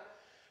America,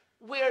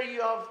 where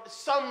you have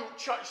some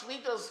church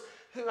leaders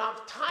who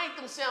have tied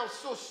themselves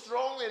so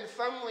strongly and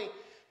firmly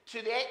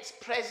to the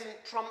ex-President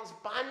Trump's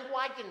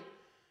bandwagon.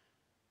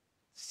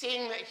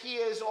 saying that he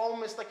is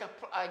almost like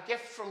a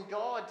gift from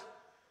God.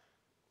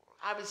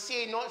 I would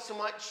say not so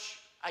much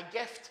a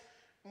gift,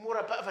 more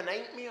a bit of a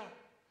nightmare.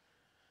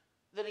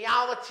 The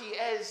reality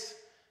is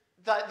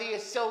that they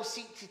still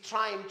seek to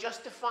try and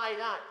justify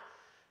that.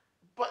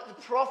 But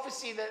the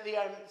prophecy that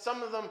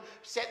some of them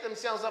set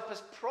themselves up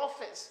as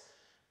prophets,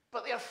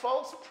 but they are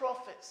false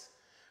prophets.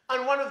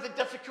 And one of the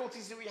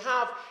difficulties that we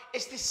have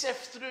is to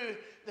sift through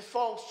the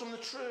false from the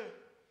true.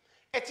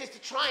 It is to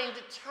try and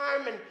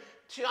determine,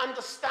 to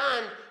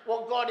understand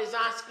what God is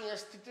asking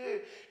us to do.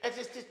 It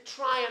is to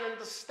try and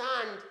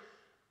understand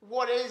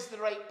what is the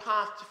right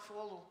path to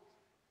follow.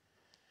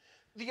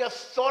 The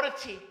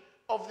authority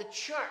of the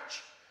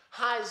church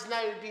has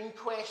now been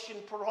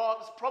questioned,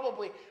 perhaps,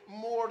 probably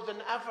more than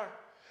ever.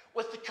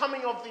 With the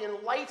coming of the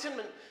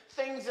Enlightenment,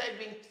 things that had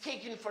been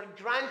taken for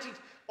granted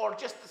or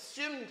just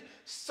assumed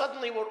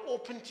suddenly were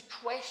open to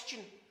question.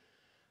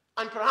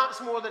 And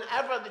perhaps more than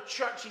ever, the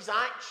church's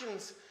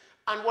actions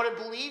and what it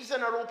believes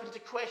in are open to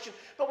question.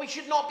 But we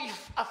should not be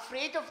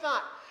afraid of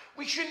that.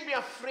 We shouldn't be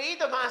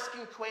afraid of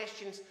asking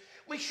questions.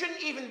 We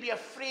shouldn't even be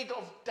afraid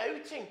of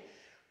doubting.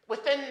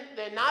 Within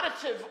the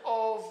narrative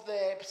of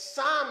the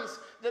Psalms,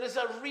 there is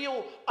a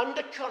real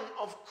undercurrent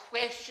of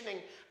questioning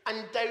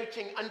and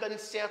doubting and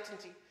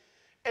uncertainty.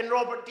 In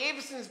Robert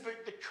Davison's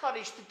book, The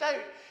Courage to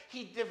Doubt,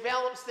 he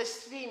develops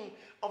this theme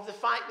of the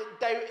fact that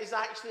doubt is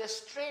actually a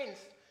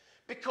strength.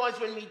 Because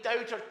when we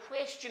doubt or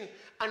question,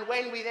 and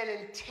when we then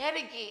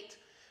interrogate,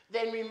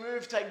 then we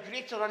move to a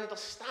greater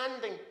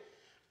understanding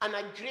and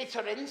a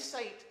greater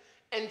insight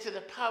into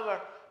the power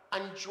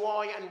and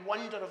joy and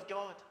wonder of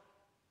God.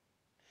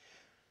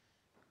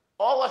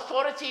 All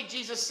authority,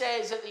 Jesus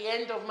says at the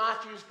end of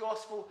Matthew's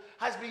gospel,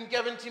 has been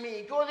given to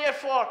me. Go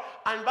therefore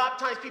and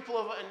baptize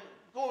people, and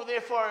go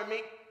therefore and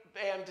make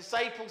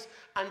disciples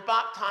and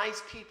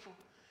baptize people.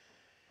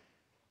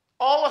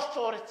 All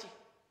authority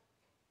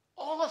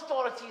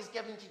is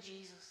given to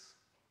Jesus.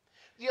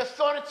 The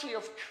authority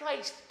of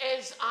Christ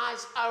is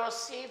as our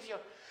Savior.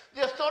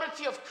 The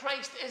authority of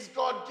Christ is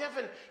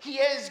God-given. He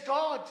is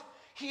God.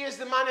 He is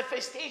the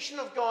manifestation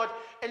of God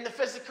in the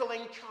physical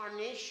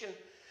incarnation.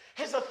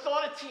 His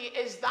authority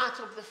is that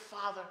of the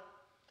Father.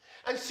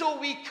 And so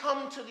we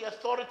come to the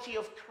authority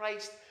of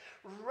Christ,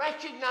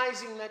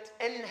 recognizing that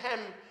in him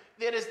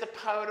there is the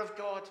power of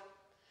God.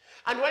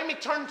 And when we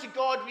turn to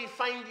God, we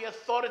find the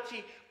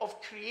authority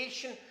of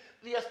creation,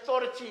 the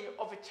authority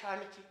of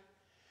eternity.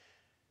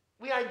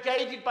 We are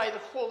guided by the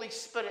Holy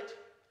Spirit.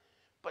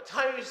 But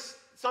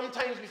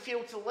sometimes we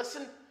fail to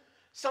listen.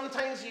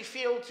 Sometimes we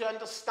fail to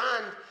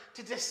understand,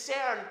 to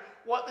discern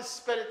what the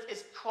Spirit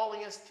is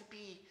calling us to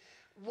be,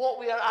 what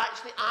we are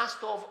actually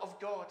asked of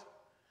God.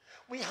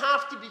 We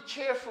have to be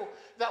careful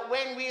that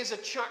when we as a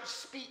church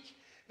speak,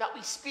 that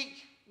we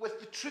speak with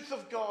the truth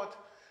of God,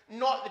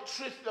 not the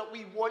truth that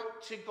we want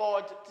to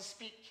God to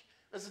speak.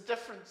 There's a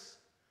difference.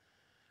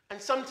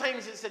 And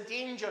sometimes it's a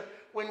danger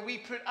when we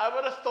put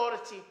our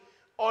authority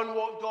on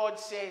what God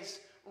says,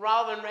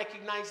 rather than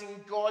recognizing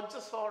God's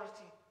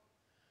authority.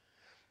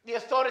 The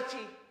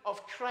authority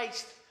of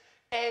Christ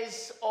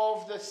is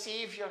of the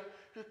Savior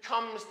who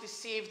comes to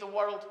save the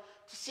world,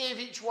 to save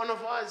each one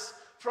of us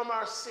from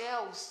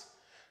ourselves,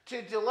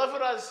 to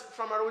deliver us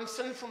from our own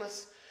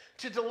sinfulness,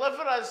 to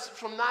deliver us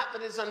from that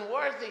is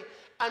unworthy,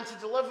 and to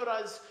deliver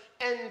us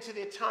into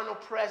the eternal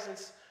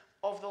presence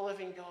of the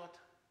living God.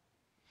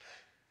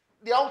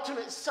 The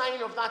ultimate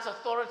sign of that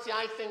authority,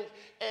 I think,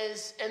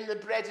 is in the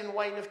bread and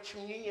wine of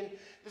communion,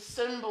 the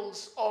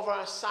symbols of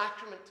our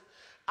sacrament,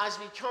 as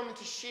we come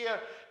to share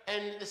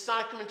in the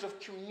sacrament of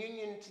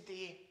communion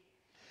today.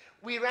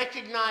 We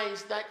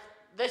recognize that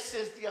this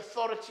is the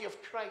authority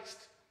of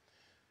Christ,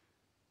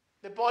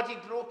 the body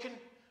broken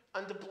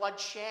and the blood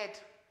shed.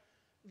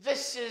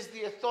 This is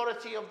the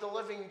authority of the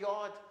living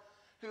God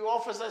who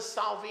offers us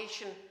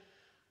salvation.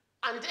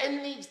 And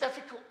in these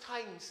difficult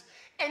times,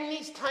 in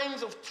these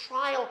times of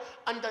trial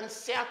and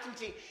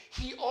uncertainty,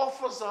 he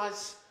offers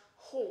us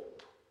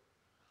hope.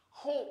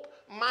 Hope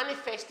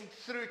manifested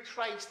through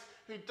Christ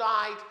who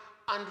died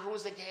and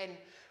rose again.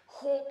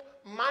 Hope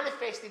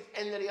manifested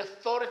in the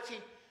authority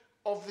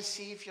of the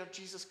Savior,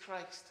 Jesus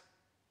Christ.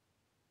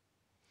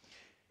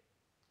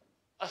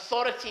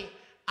 Authority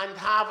and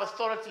have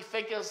authority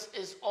figures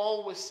is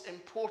always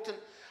important.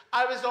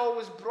 I was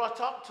always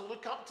brought up to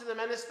look up to the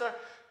minister,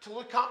 to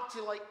look up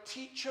to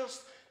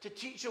teachers, to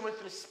teach them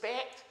with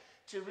respect,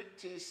 to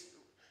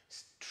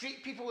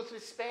treat people with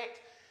respect,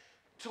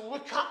 to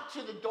look up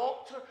to the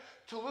doctor,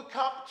 to look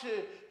up to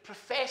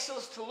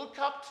professors, to look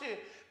up to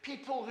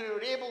people who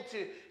are able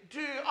to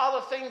do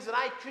other things that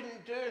I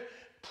couldn't do,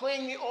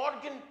 playing the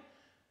organ,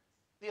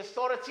 the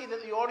authority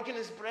that the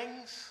organist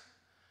brings,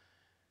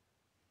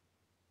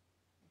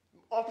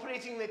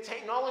 operating the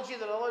technology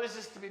that allows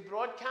this to be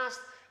broadcast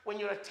when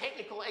you're a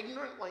technical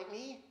ignorant like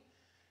me.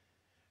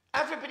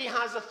 Everybody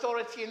has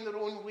authority in their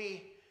own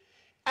way.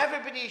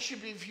 Everybody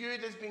should be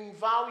viewed as being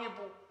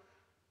valuable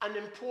and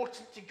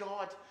important to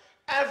God.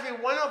 Every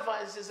one of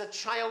us is a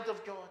child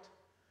of God.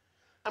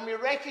 And we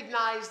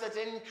recognize that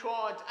in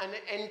God and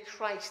in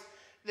Christ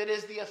there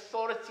is the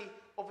authority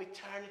of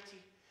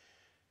eternity.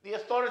 The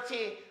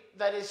authority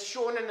that is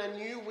shown in a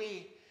new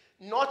way,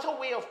 not a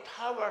way of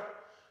power,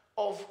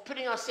 of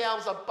putting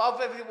ourselves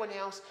above everyone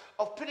else,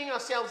 of putting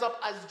ourselves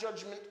up as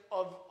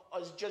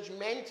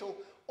judgmental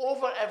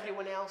over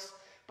everyone else,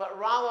 but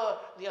rather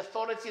the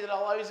authority that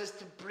allows us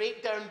to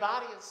break down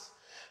barriers,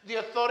 the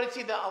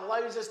authority that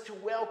allows us to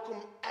welcome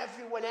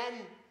everyone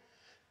in.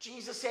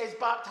 Jesus says,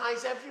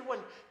 baptize everyone.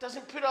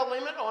 Doesn't put a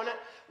limit on it.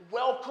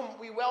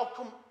 We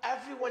welcome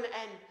everyone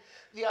in.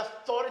 The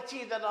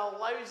authority that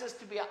allows us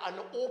to be an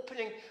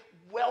opening,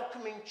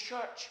 welcoming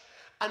church,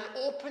 an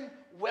open,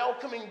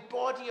 welcoming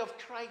body of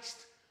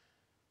Christ.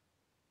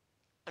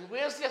 And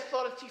where's the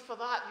authority for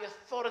that? The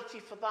authority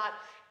for that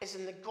is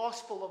in the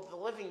gospel of the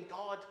living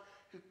God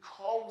who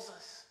calls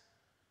us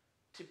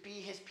to be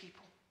his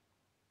people.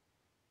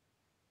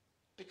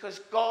 Because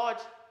God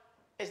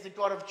is the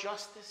God of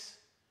justice.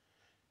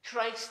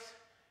 Christ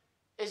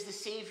is the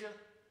Savior.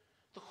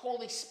 The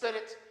Holy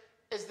Spirit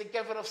is the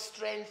giver of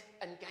strength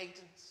and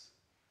guidance.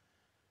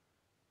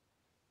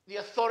 The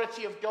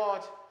authority of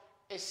God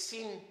is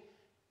seen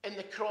in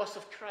the cross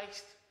of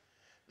Christ.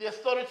 The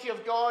authority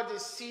of God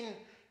is seen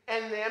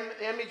in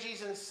the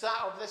images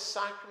of this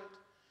sacrament.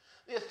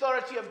 The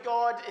authority of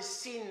God is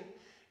seen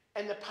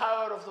in the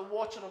power of the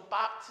water of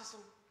baptism.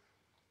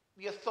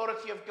 The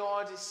authority of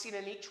God is seen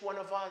in each one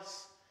of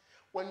us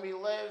when we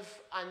live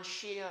and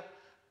share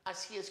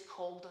as he has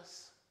called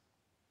us.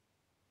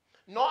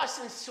 Not a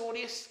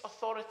censorious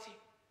authority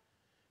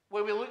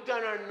where we look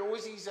down our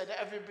noses at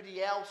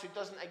everybody else who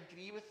doesn't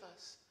agree with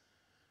us,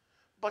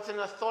 but an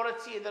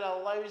authority that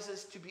allows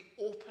us to be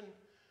open,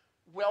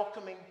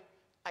 welcoming,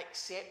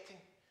 accepting,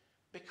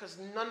 because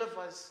none of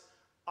us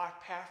are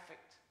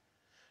perfect.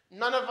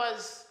 None of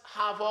us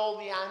have all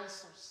the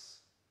answers.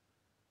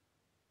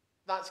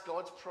 That's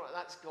God's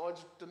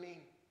domain,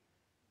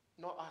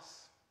 not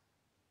us.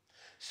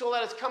 So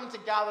let us come to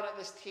gather at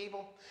this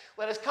table.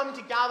 Let us come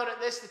to gather at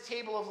the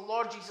table of the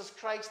Lord Jesus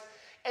Christ,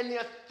 in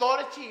the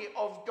authority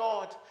of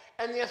God,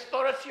 and the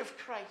authority of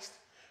Christ,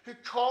 who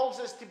calls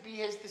us to be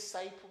his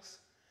disciples.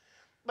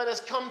 Let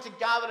us come to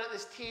gather at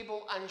this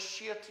table and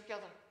share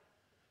together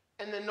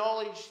in the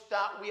knowledge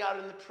that we are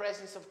in the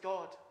presence of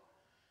God,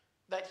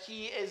 that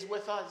he is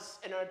with us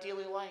in our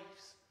daily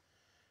lives,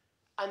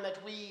 and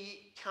that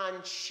we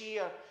can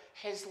share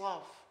his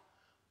love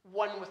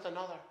one with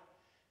another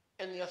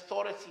in the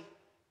authority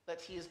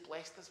that he has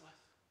blessed us with.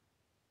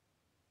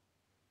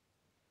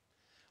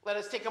 Let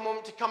us take a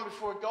moment to come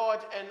before God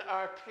in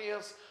our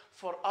prayers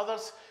for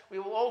others. We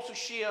will also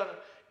share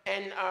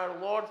in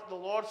the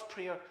Lord's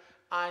Prayer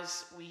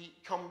as we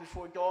come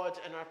before God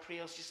in our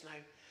prayers just now.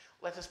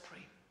 Let us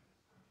pray.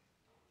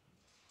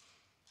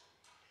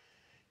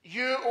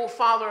 You, O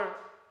Father,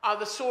 are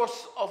the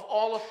source of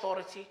all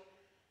authority.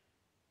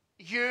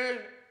 You,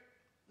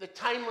 the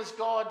timeless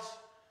God,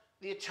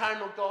 the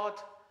eternal God.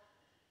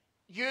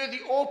 You,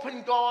 the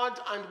open God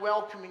and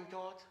welcoming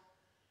God.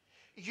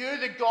 You,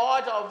 the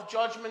God of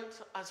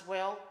judgment as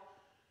well.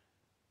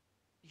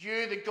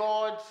 You, the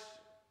God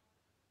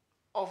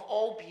of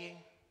all being.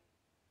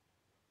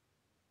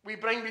 We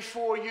bring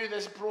before you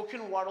this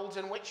broken world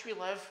in which we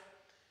live.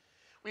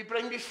 We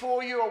bring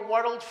before you a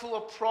world full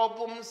of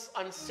problems,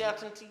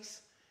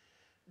 uncertainties,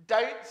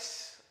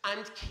 doubts,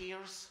 and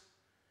cares.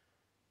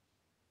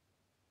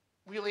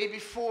 We lay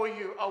before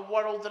you a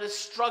world that is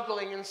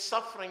struggling and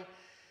suffering.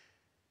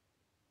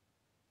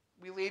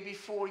 We lay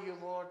before you,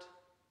 Lord,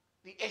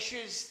 the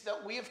issues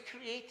that we have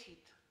created.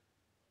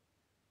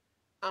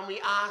 And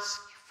we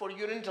ask for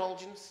your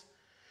indulgence.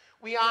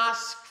 We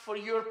ask for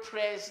your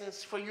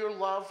presence, for your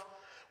love.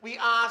 We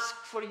ask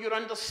for your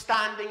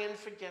understanding and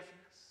forgiveness.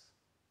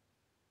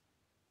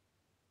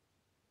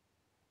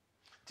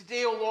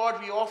 Today, O Lord,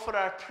 we offer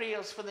our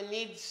prayers for the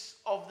needs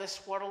of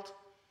this world.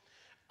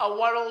 A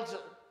world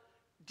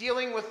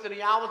dealing with the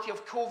reality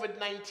of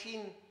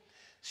COVID-19,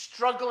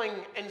 struggling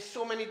in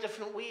so many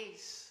different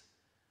ways.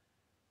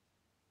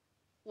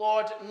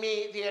 Lord,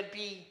 may there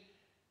be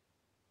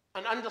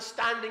an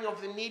understanding of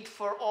the need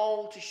for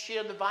all to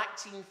share the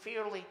vaccine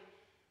fairly.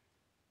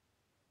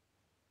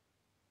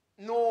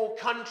 No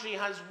country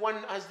has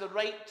the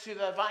right to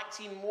the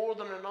vaccine more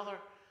than another.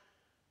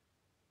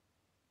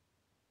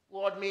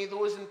 Lord, may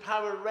those in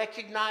power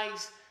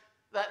recognize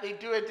that they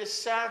do a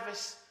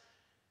disservice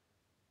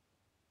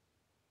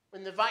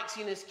when the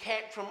vaccine is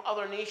kept from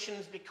other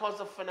nations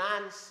because of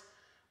finance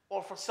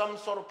or for some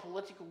sort of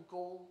political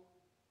goal.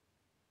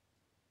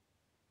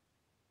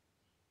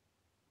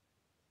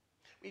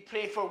 We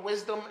pray for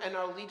wisdom in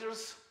our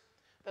leaders,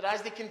 that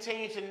as they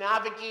continue to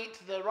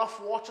navigate the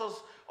rough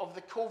waters of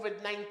the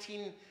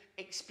COVID-19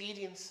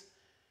 experience,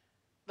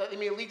 that they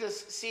may lead us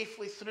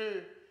safely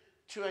through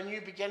to a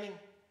new beginning.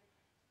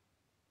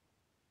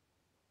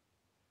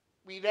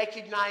 We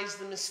recognize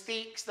the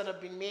mistakes that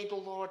have been made, O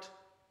Lord.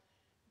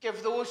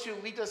 Give those who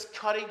lead us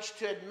courage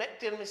to admit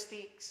their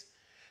mistakes,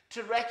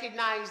 to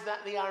recognize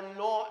that they are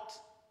not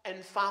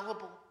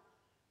infallible.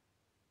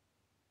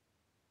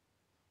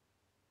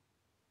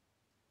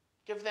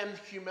 Give them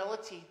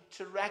humility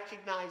to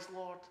recognize,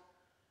 Lord,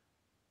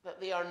 that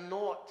they are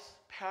not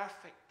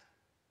perfect.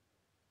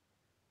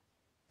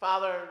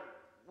 Father,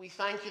 we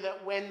thank you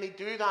that when they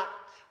do that,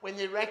 when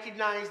they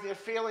recognize their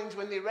failings,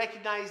 when they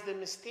recognize their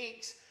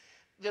mistakes,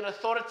 their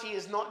authority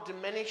is not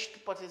diminished,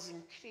 but is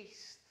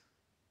increased.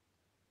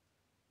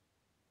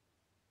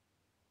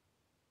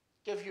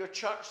 Give your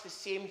church the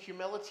same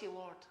humility,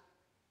 Lord.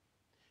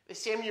 The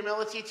same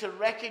humility to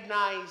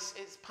recognize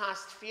its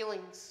past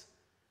failings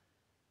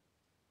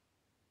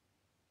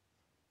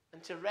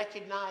and to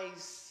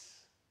recognize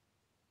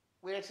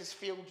where it has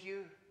failed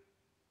you.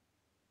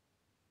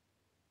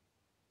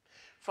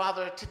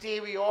 Father, today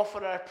we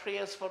offer our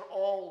prayers for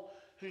all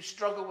who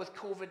struggle with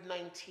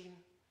COVID-19.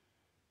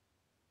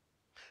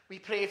 We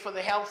pray for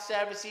the health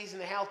services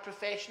and the health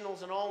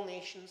professionals in all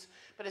nations,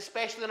 but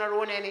especially in our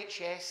own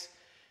NHS.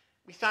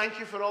 We thank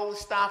you for all the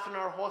staff in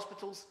our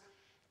hospitals,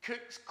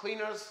 cooks,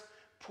 cleaners,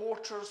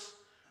 porters,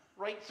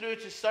 right through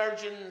to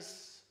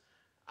surgeons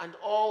and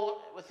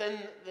all within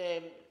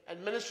the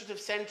administrative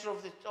centre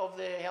of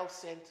the health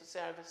centre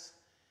service.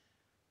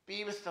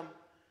 Be with them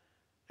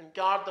and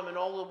guard them in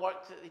all the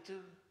work that they do.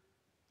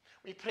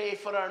 We pray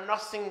for our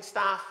nursing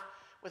staff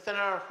within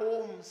our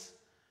homes,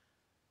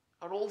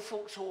 our old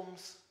folks'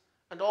 homes,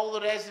 and all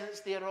the residents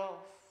thereof.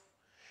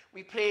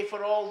 We pray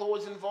for all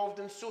those involved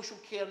in social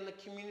care in the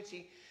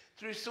community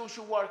through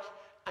social work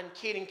and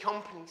caring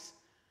companies,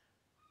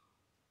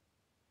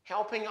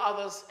 helping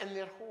others in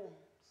their homes.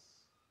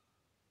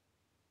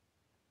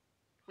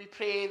 We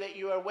pray that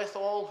you are with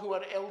all who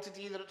are ill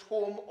today, either at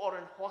home or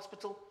in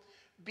hospital.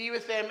 Be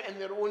with them in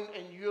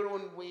your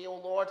own way, O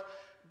Lord.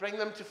 Bring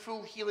them to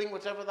full healing,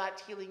 whatever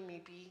that healing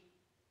may be.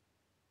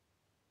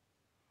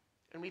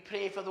 And we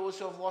pray for those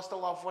who have lost a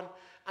loved one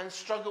and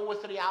struggle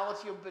with the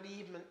reality of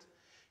bereavement,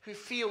 who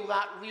feel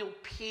that real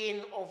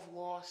pain of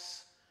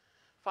loss.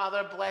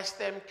 Father, bless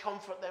them,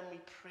 comfort them, we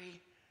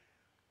pray.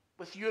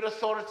 With your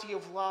authority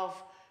of love,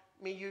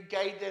 may you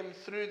guide them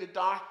through the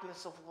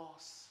darkness of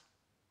loss.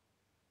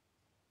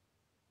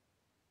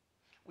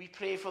 We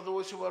pray for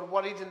those who are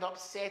worried and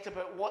upset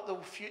about what the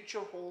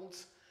future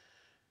holds,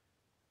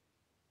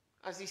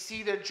 as they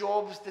see their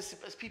jobs,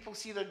 as people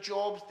see their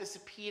jobs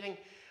disappearing,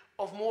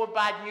 of more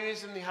bad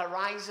news on the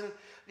horizon,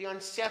 the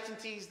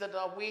uncertainties that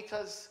await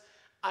us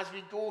as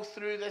we go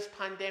through this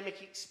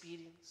pandemic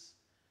experience.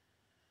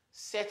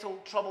 Settle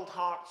troubled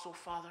hearts, O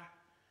Father.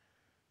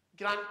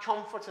 Grant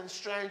comfort and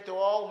strength to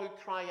all who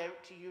cry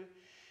out to you.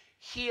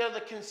 Hear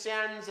the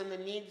concerns and the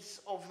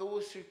needs of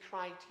those who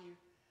cry to you.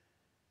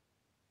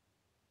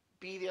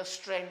 Be their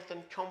strength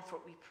and comfort,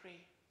 we pray.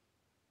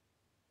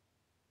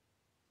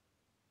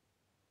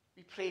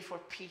 We pray for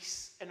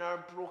peace in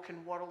our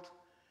broken world.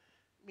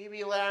 May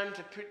we learn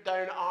to put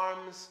down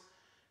arms.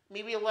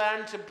 May we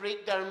learn to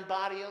break down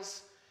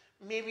barriers.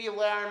 May we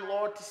learn,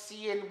 Lord, to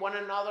see in one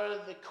another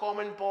the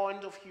common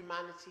bond of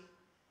humanity.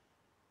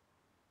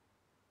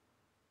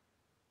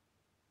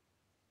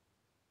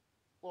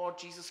 Lord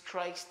Jesus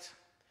Christ,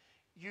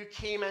 you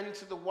came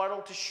into the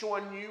world to show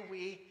a new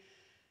way.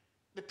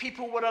 The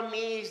people were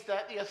amazed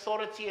at the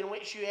authority in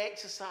which you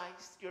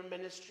exercised your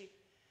ministry.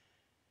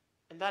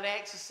 And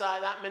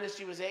that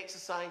ministry was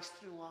exercised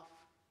through love.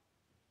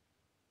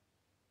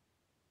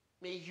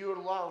 May your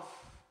love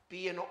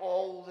be in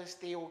all this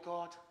day, O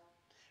God.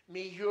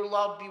 May your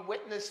love be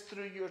witnessed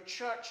through your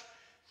church,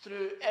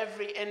 through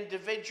every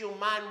individual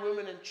man,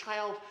 woman, and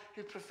child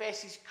who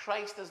professes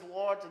Christ as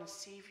Lord and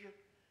Saviour.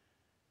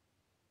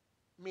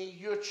 May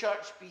your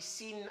church be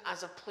seen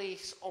as a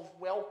place of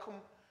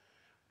welcome,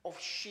 of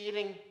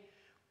sharing,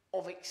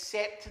 of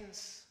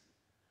acceptance,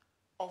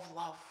 of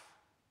love.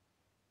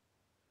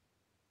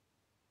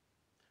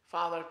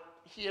 Father,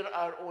 hear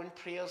our own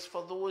prayers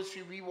for those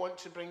who we want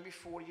to bring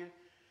before you,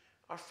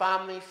 our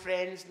family,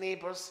 friends,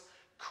 neighbours,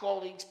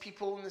 colleagues,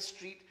 people in the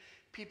street,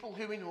 people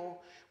who we know,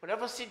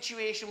 whatever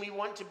situation we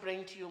want to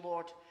bring to you,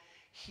 Lord.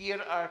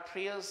 Hear our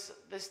prayers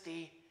this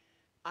day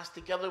as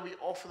together we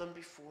offer them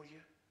before you.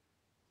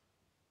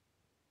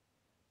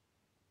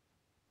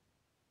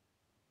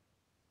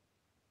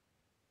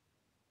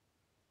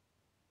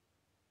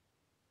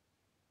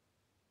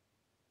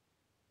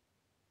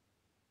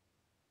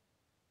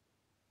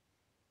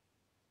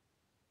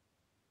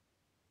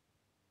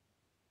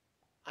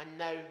 And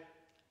now,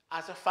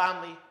 as a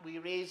family, we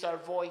raise our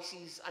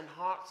voices and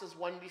hearts as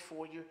one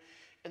before you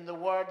in the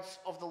words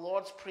of the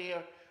Lord's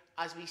Prayer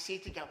as we say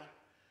together,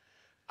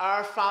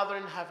 Our Father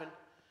in heaven,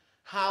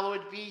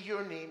 hallowed be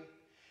your name.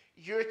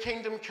 Your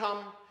kingdom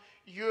come,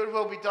 your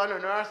will be done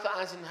on earth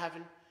as in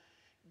heaven.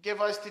 Give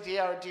us today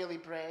our daily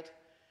bread.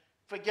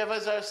 Forgive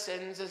us our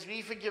sins as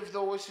we forgive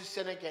those who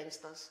sin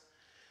against us.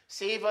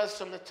 Save us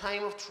from the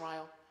time of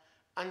trial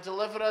and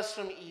deliver us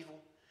from evil.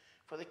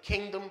 For the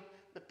kingdom,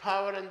 the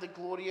power and the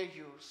glory are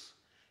yours,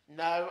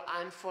 now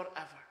and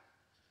forever.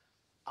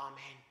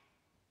 Amen.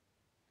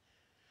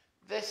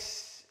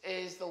 This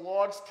is the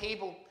Lord's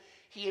table.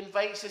 He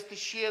invites us to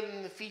share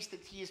in the feast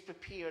that he has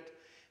prepared.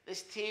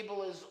 This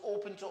table is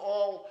open to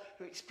all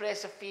who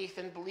express a faith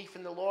and belief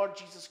in the Lord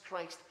Jesus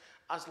Christ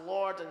as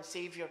Lord and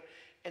Saviour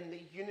in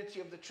the unity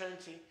of the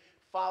Trinity,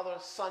 Father,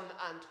 Son,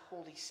 and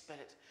Holy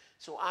Spirit.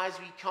 So as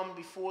we come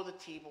before the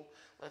table,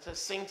 let us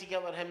sing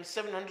together hymn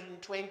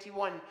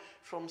 721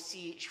 from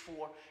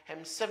CH4,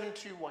 hymn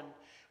 721,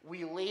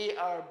 We Lay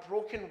Our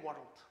Broken World.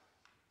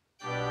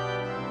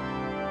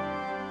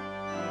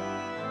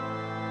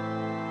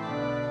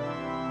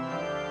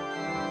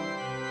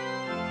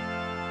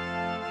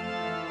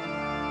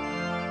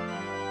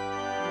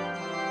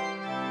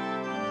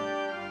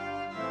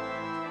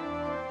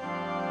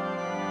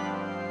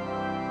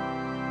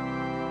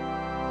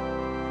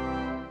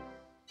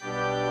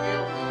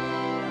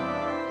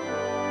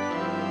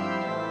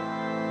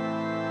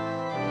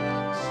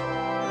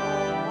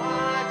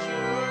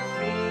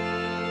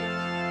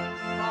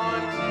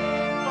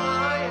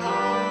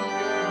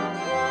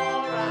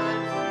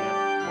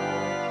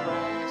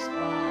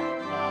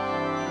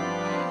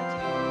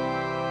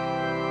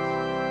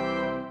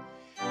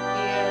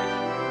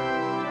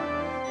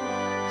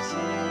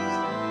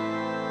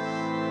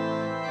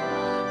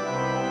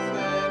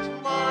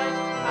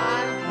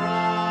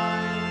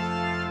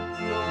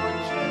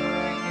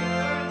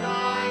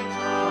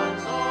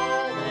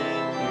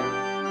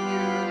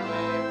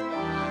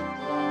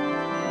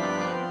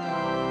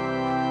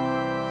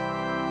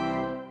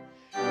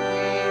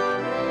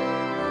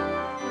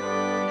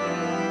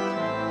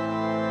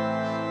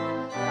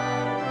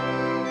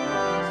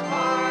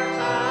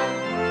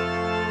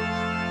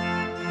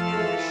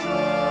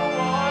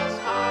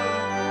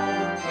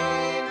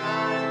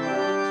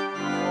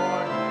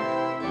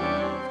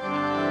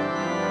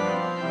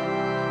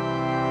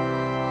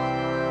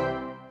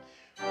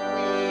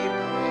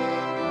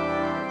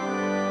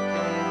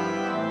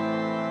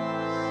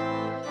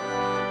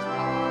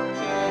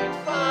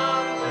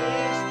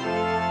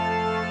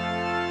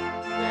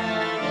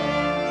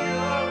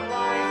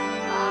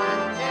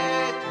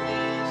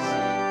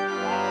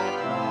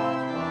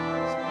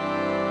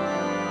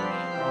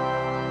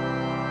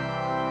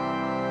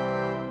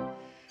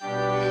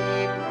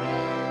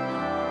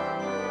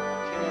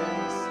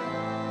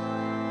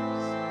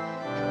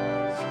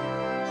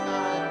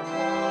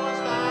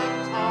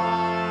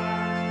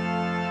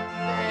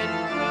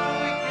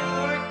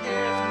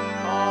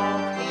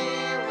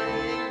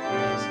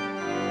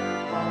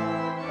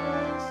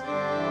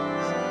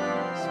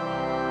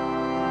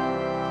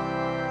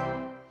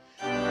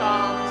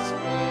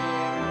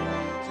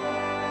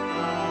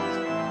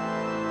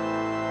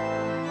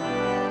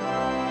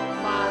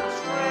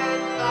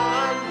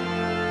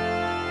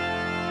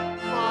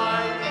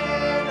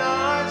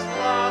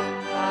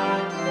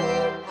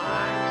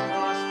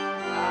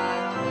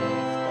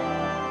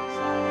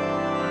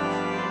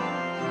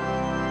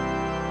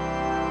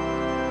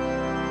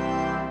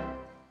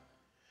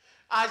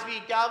 As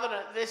we gather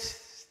at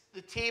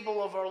the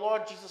table of our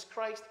Lord Jesus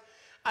Christ,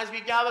 as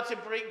we gather to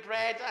break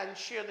bread and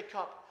share the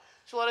cup,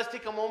 so let us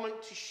take a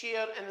moment to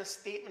share in the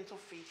statement of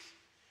faith.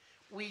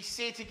 We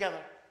say together,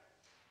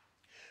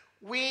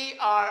 we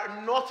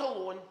are not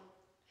alone.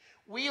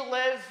 We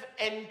live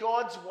in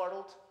God's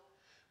world.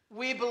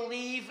 We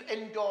believe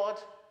in God,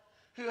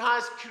 who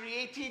has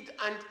created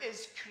and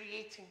is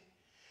creating,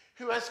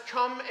 who has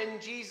come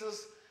in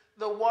Jesus,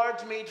 the Word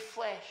made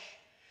flesh,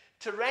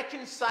 to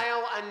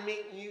reconcile and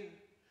make new,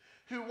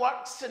 who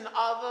works in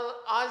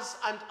us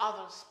and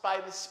others by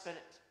the Spirit.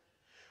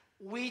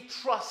 We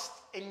trust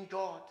in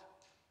God.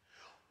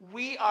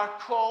 We are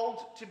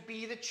called to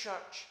be the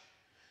church,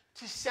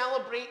 to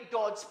celebrate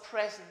God's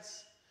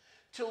presence,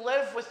 to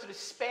live with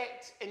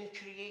respect in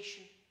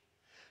creation,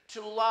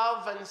 to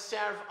love and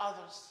serve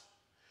others,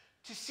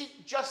 to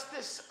seek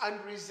justice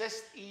and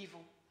resist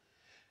evil,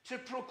 to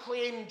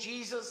proclaim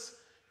Jesus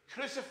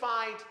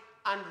crucified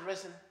and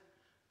risen,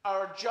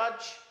 our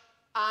judge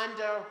and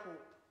our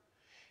hope,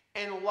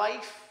 in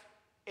life,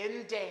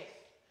 in death,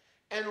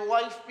 in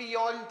life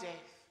beyond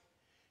death.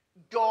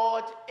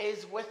 God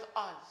is with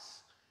us.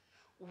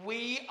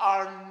 We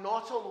are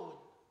not alone.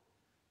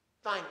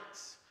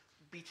 Thanks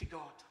be to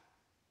God.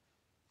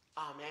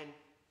 Amen.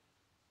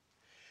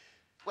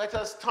 Let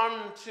us turn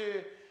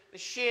to the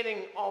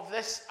sharing of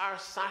this, our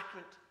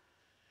sacrament.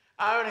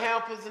 Our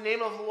help is the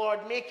name of the Lord,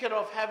 maker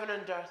of heaven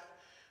and earth.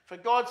 For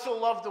God so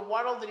loved the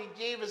world that he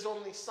gave his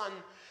only Son,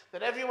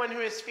 that everyone who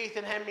has faith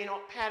in him may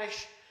not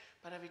perish,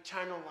 but have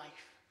eternal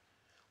life.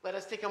 Let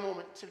us take a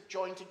moment to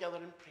join together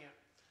in prayer.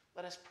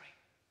 Let us pray.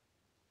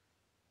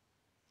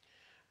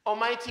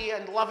 Almighty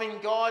and loving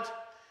God,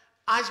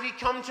 as we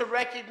come to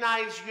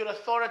recognize your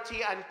authority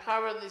and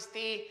power this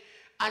day,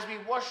 as we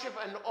worship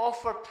and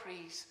offer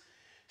praise,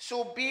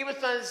 so be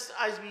with us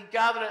as we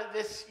gather at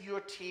this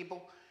your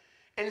table.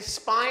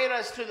 Inspire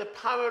us through the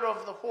power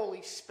of the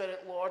Holy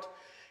Spirit, Lord.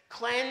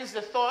 Cleanse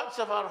the thoughts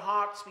of our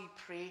hearts, we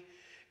pray,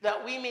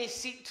 that we may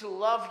seek to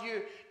love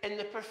you in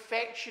the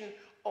perfection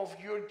of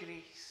your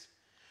grace.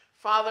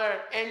 Father,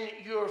 in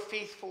your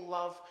faithful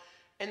love,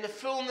 in the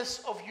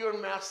fullness of your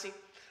mercy,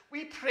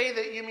 we pray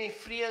that you may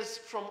free us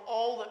from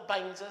all that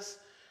binds us,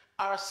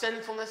 our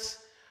sinfulness,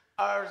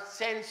 our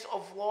sense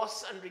of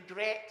loss and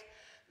regret,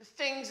 the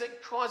things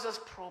that cause us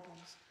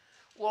problems.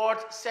 Lord,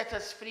 set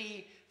us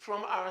free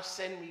from our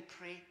sin, we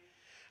pray.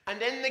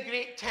 And in the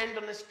great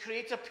tenderness,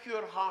 create a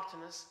pure heart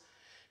in us.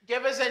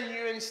 Give us a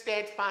new and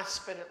steadfast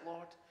spirit,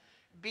 Lord.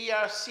 Be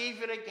our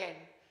Saviour again.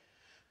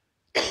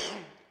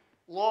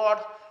 Lord,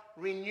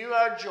 renew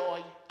our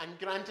joy and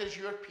grant us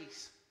your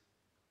peace.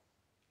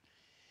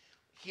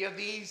 Hear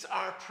these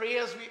our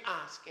prayers we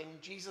ask in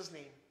Jesus'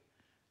 name.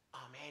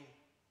 Amen.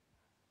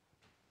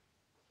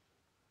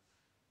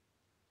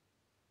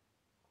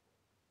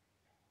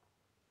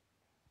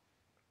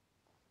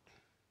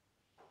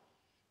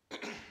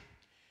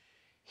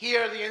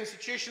 Hear the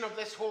institution of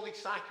this holy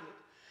sacrament.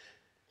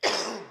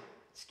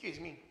 Excuse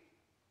me.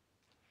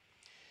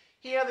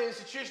 Hear the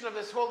institution of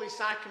this holy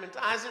sacrament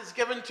as it's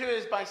given to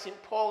us by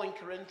St. Paul in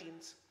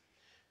Corinthians.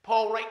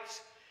 Paul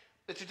writes,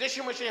 "The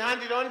tradition which I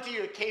handed on to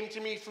you came to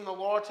me from the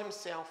Lord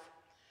himself,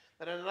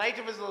 that on the night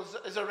of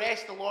his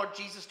arrest the Lord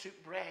Jesus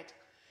took bread.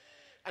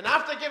 And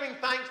after giving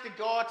thanks to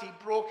God, he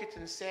broke it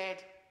and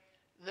said,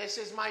 'This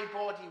is my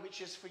body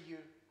which is for you.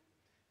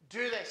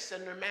 Do this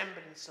in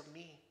remembrance of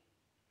me.'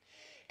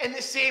 In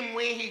the same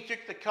way he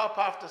took the cup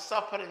after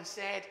supper and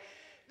said,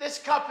 'This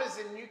cup is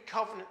the new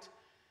covenant.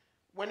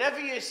 Whenever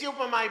you are sealed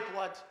by my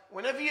blood,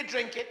 whenever you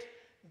drink it,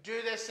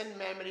 do this in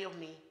memory of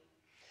me.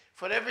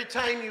 For every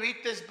time you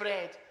eat this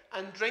bread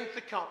and drink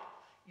the cup,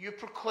 you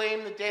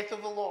proclaim the death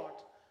of the Lord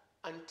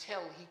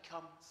until he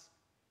comes.'"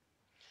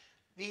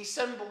 These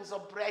symbols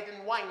of bread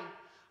and wine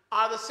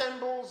are the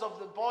symbols of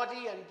the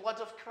body and blood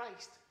of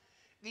Christ.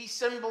 These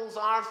symbols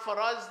are for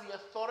us the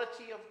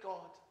authority of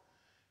God,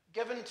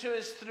 given to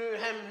us through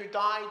him who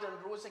died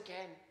and rose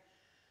again.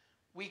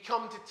 We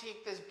come to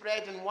take this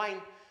bread and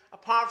wine,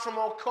 apart from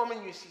all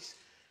common uses,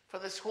 for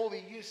this holy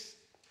use,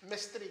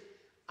 mystery,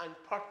 and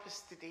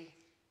purpose today.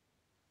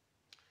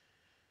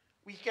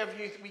 We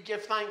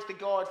give thanks to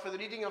God for the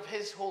reading of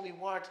his holy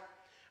word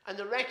and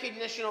the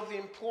recognition of the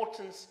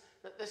importance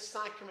that this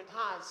sacrament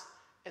has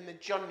in the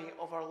journey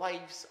of our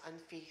lives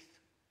and faith.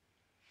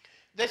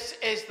 This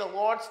is the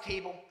Lord's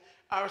table.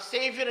 Our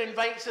Saviour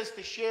invites us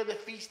to share the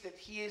feast that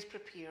he has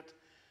prepared.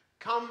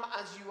 Come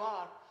as you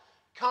are.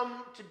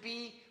 Come to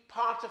be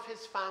part of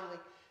his family.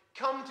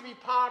 Come to be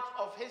part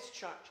of his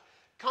church.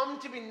 Come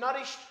to be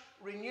nourished,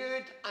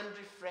 renewed, and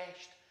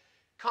refreshed.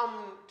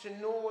 Come to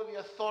know the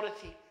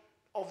authority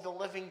of the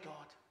living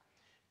God.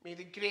 May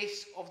the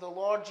grace of the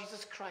Lord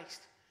Jesus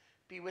Christ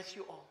be with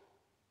you all.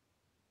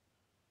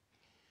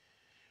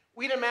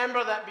 We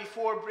remember that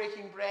before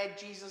breaking bread,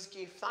 Jesus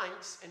gave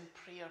thanks in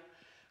prayer.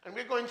 And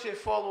we're going to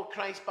follow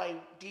Christ by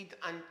deed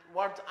and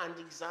word and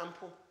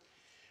example.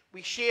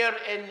 We share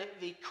in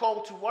the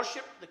call to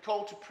worship, the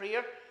call to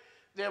prayer.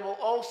 There will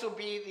also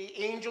be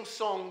the angel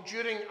song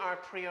during our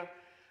prayer,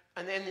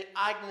 and then the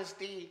Agnus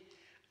Dei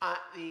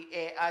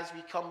as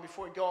we come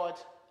before God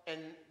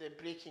in the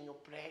breaking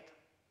of bread.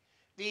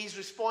 These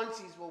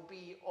responses will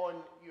be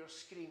on your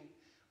screen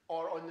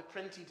or on the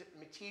printed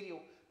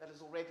material that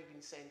has already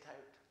been sent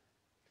out.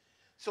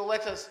 So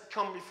let us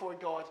come before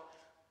God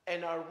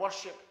in our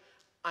worship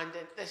and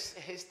at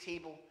his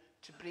table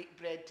to break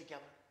bread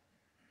together.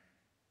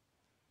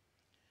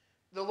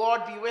 The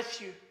Lord be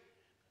with you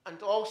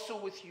and also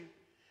with you.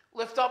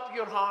 Lift up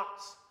your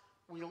hearts.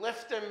 We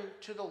lift them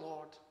to the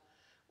Lord.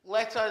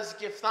 Let us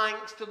give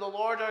thanks to the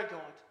Lord our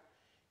God.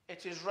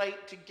 It is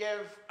right to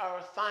give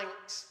our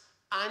thanks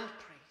and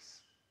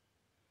praise.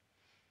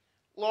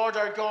 Lord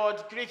our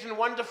God, great and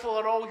wonderful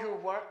are all your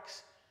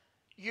works.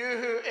 You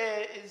who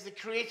is the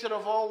creator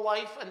of all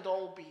life and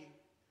all being.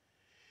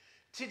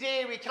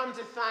 Today we come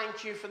to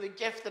thank you for the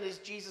gift that is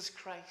Jesus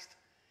Christ,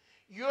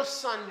 your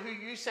Son who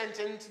you sent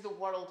into the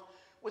world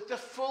with the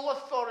full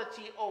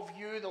authority of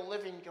you, the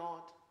living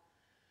God.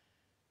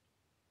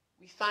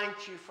 We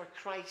thank you for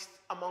Christ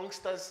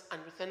amongst us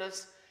and within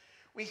us.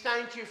 We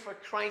thank you for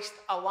Christ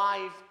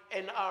alive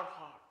in our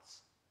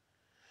hearts.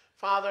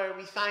 Father,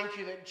 we thank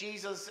you that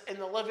Jesus, in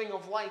the living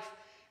of life,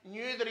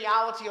 knew the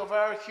reality of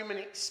our human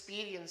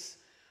experience,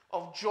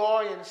 of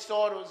joy and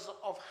sorrows,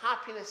 of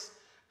happiness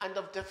and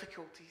of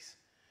difficulties.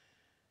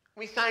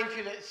 We thank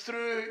you that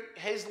through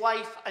his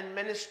life and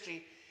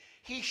ministry,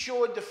 he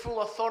showed the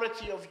full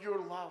authority of your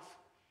love.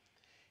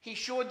 He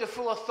showed the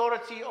full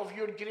authority of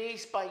your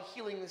grace by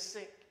healing the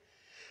sick.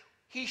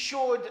 He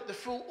showed the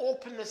full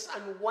openness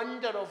and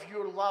wonder of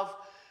your love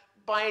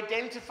by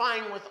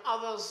identifying with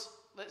others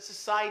that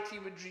society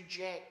would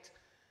reject.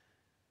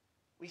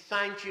 We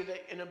thank you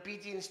that in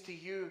obedience to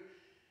you,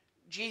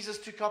 Jesus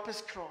took up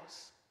his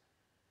cross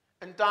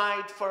and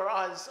died for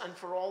us and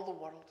for all the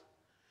world.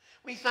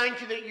 We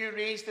thank you that you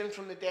raised him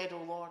from the dead,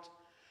 O Lord,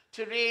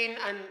 to reign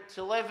and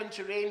to live and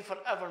to reign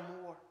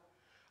forevermore.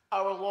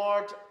 Our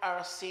Lord,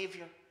 our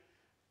Saviour,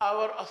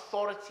 our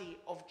authority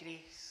of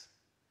grace.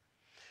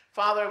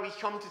 Father, we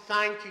come to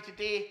thank you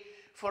today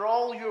for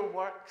all your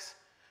works.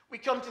 We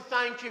come to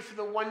thank you for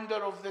the wonder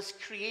of this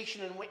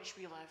creation in which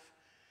we live.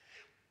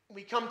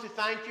 We come to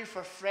thank you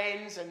for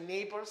friends and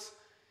neighbours.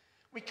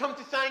 We come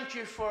to thank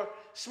you for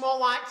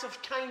small acts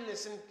of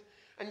kindness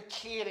and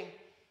caring.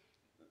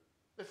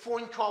 The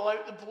phone call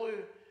out the blue,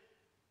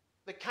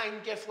 the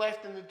kind gift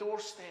left in the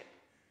doorstep,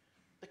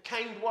 the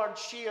kind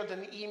words shared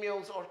in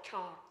emails or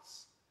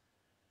cards.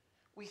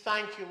 We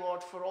thank you,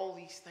 Lord, for all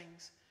these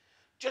things.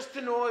 Just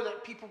to know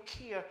that people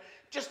care,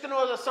 just to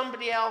know that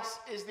somebody else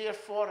is there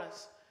for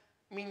us,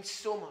 means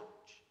so much.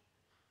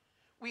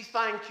 We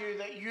thank you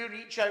that you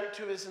reach out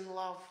to us in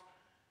love.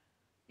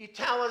 You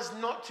tell us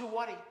not to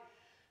worry,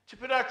 to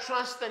put our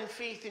trust and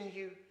faith in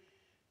you,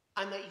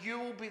 and that you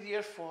will be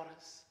there for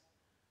us.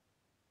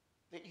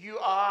 That you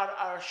are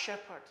our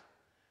shepherd,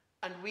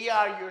 and we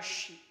are your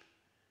sheep,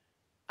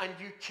 and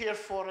you care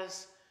for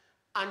us,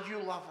 and you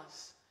love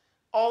us.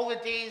 All the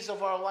days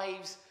of our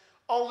lives,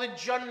 all the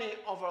journey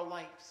of our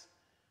lives,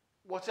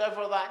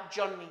 whatever that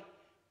journey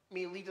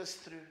may lead us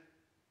through.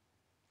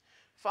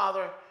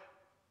 Father,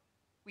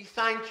 we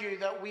thank you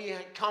that we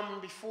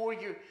come before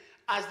you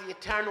as the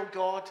eternal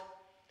God,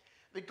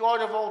 the God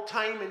of all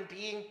time and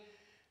being,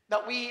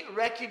 that we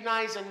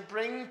recognize and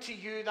bring to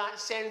you that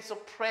sense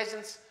of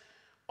presence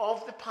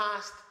of the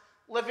past,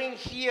 living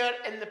here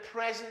in the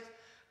present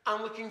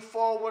and looking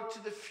forward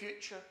to the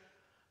future,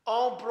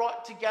 all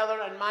brought together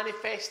and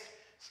manifest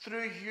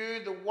through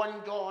you, the one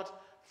God,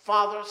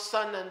 Father,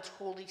 Son, and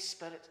Holy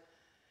Spirit.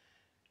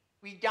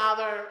 We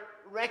gather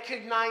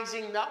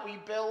recognizing that we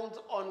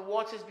build on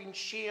what has been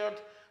shared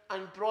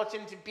and brought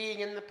into being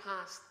in the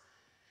past,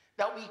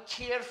 that we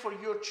care for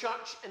your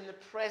church in the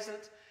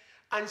present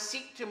and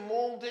seek to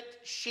mold it,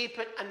 shape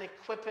it, and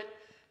equip it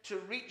to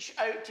reach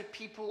out to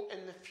people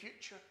in the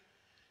future,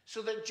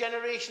 so that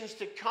generations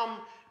to come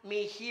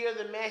may hear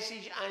the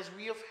message as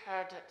we have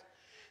heard it,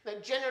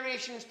 that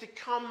generations to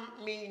come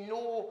may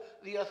know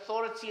the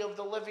authority of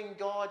the living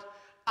God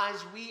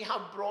as we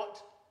have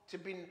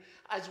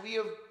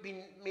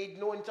been made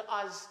known to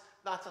us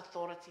that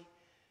authority,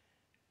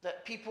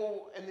 that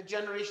people in the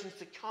generations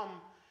to come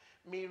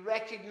may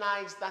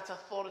recognize that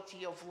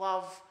authority of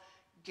love,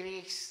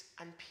 grace,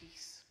 and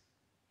peace.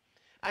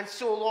 And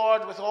so,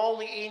 Lord, with all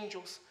the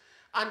angels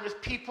and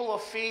with people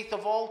of faith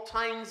of all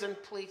times and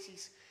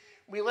places,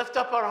 we lift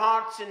up our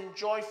hearts in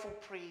joyful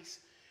praise,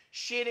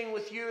 sharing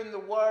with you in the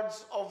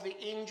words of the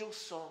angel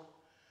song.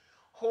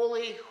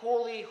 Holy,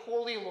 holy,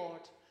 holy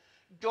Lord,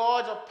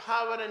 God of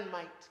power and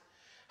might,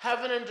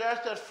 heaven and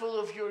earth are full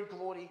of your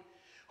glory.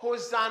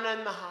 Hosanna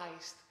in the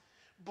highest.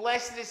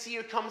 Blessed is he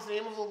who comes in the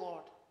name of the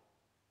Lord.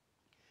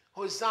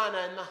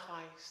 Hosanna in the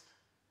highest.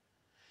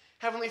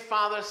 Heavenly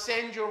Father,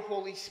 send your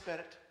Holy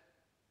Spirit.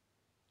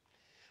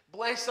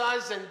 Bless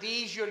us and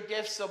these your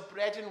gifts of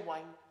bread and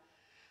wine,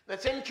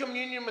 that in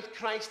communion with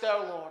Christ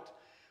our Lord,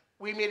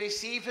 we may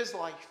receive his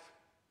life.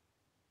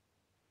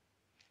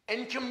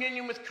 In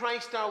communion with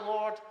Christ our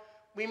Lord,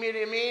 we may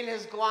remain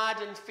his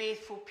glad and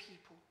faithful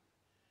people.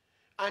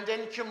 And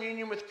in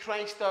communion with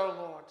Christ our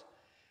Lord,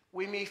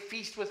 we may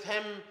feast with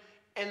him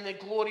in the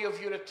glory of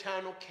your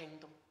eternal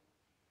kingdom.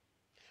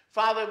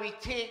 Father, we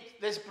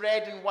take this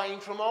bread and wine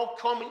from all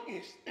common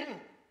use,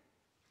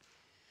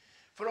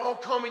 for all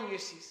common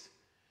uses.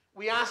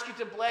 We ask you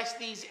to bless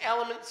these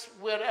elements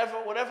wherever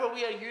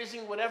we are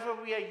using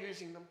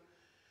them,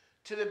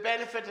 to the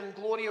benefit and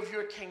glory of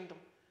your kingdom.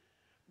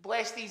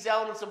 Bless these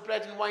elements of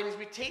bread and wine as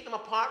we take them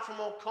apart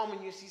from all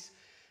common uses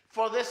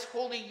for this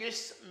holy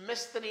use,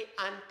 mystery,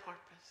 and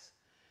purpose.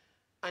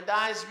 And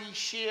as we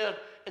share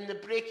in the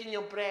breaking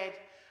of bread,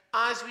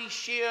 as we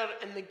share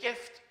in the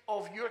gift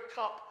of your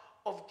cup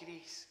of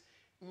grace,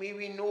 may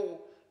we know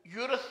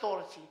your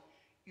authority,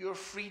 your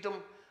freedom,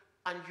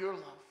 and your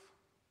love.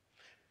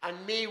 And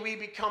may we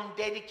become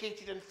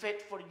dedicated and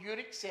fit for your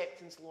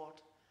acceptance, Lord,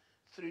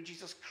 through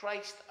Jesus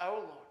Christ our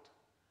Lord.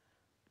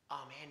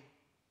 Amen.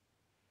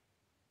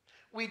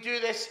 We do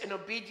this in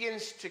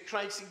obedience to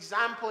Christ's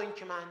example and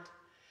command.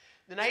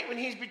 The night when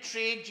he's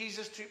betrayed,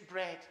 Jesus took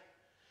bread.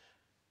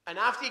 And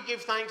after he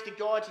gave thanks to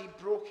God, he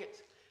broke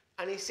it.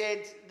 And he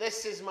said,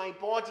 "This is my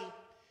body,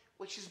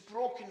 which is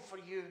broken for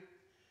you.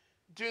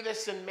 Do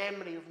this in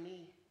memory of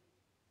me."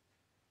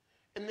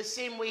 In the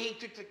same way, he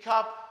took the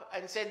cup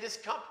and said, "This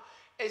cup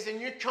is a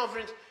new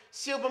covenant,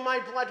 sealed by my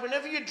blood.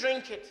 Whenever you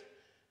drink it,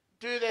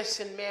 do this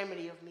in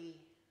memory of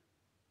me."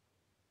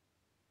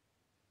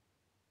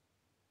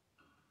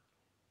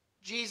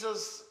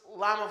 Jesus,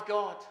 Lamb of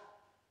God,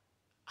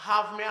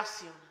 have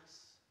mercy on us.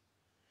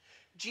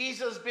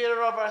 Jesus,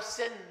 bearer of our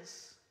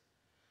sins,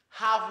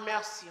 have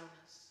mercy on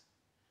us.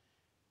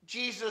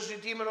 Jesus,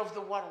 Redeemer of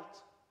the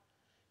world,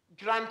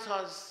 grant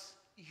us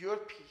your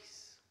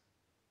peace.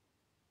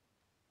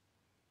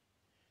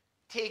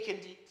 Take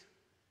and eat.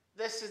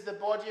 This is the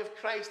body of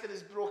Christ that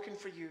is broken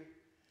for you.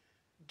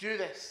 Do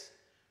this,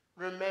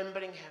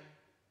 remembering him.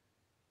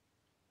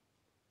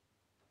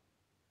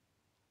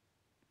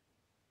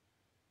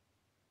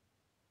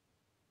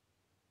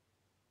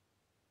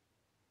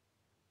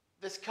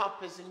 This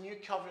cup is a new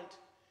covenant,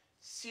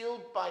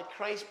 sealed by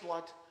Christ's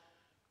blood,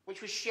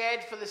 which was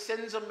shed for the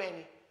sins of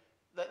many,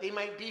 that they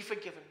might be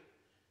forgiven.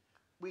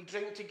 We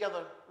drink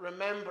together,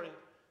 remembering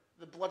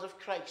the blood of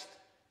Christ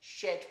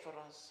shed for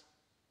us.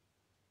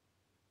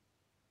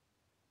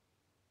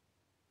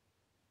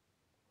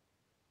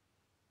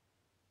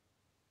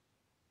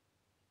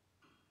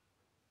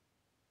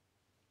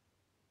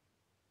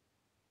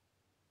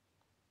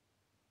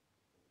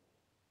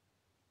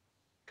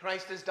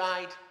 Christ has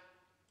died.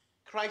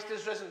 Christ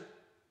is risen.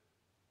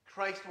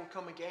 Christ will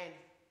come again.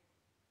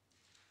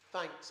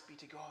 Thanks be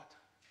to God.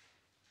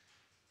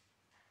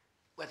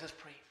 Let us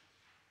pray.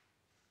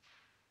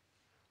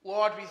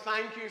 Lord, we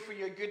thank you for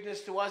your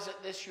goodness to us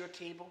at this your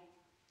table.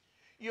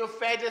 You have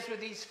fed us with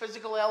these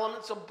physical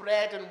elements of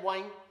bread and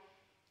wine,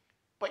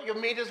 but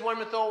you've made us one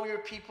with all your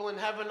people in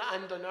heaven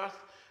and on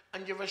earth,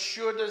 and you've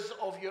assured us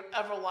of your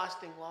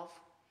everlasting love.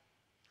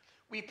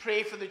 We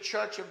pray for the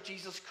Church of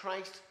Jesus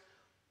Christ,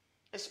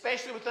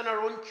 especially within our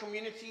own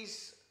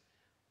communities,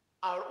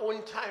 our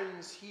own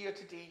towns here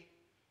today.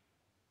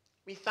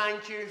 We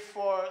thank you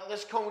for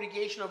this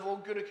congregation of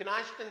Old Gourock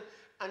Ashton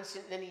and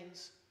St.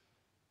 Ninians.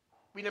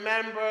 We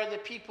remember the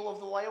people of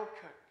the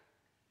Lyallkirk.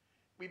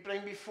 We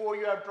bring before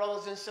you our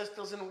brothers and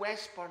sisters in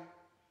Westburn.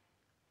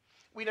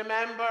 We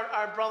remember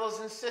our brothers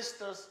and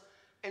sisters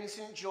in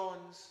St.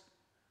 John's,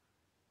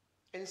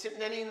 in St.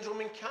 Ninian's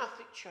Roman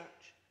Catholic Church,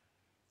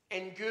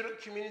 in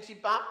Gourock Community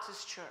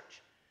Baptist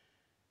Church,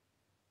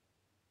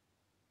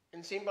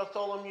 in St.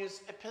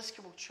 Bartholomew's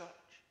Episcopal Church.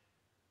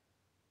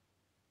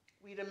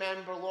 We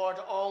remember, Lord,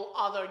 all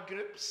other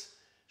groups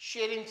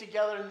sharing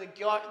together in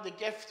the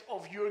gift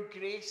of your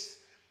grace,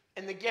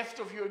 in the gift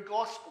of your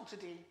gospel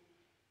today.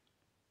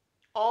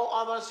 All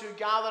others who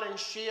gather and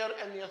share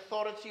in the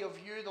authority of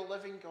you, the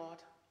living God.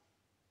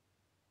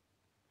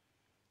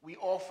 We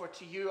offer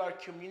to you our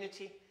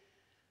community,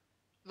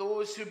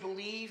 those who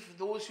believe,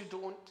 those who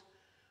don't,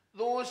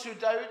 those who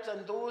doubt,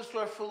 and those who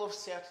are full of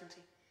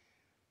certainty.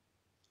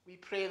 We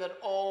pray that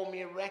all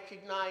may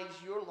recognize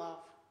your love.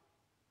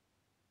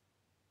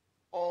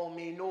 All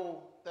may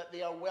know that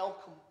they are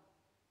welcome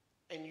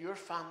in your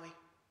family.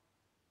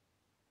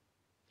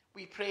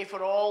 We pray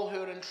for all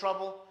who are in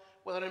trouble,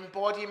 whether in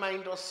body,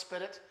 mind, or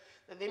spirit,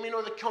 that they may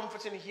know the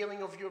comfort and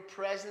healing of your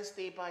presence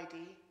day by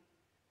day.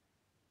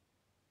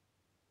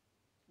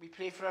 We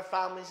pray for our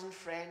families and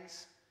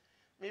friends.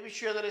 May we be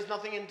sure there is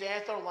nothing in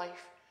death or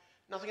life,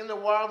 nothing in the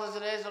world as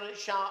it is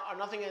or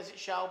nothing as it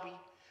shall be,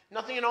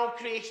 nothing in all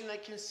creation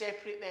that can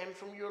separate them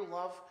from your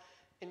love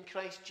in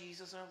Christ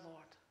Jesus our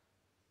Lord.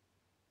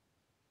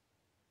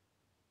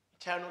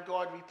 Eternal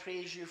God, we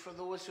praise you for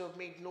those who have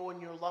made known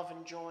your love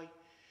and joy,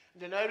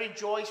 and do now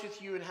rejoice with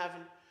you in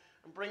heaven,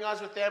 and bring us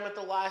with them at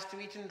the last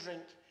to eat and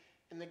drink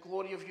in the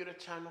glory of your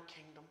eternal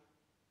kingdom.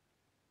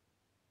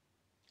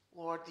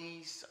 Lord,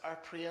 these are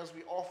prayers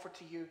we offer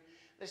to you.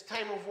 This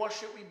time of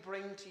worship we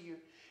bring to you,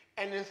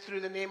 in and through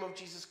the name of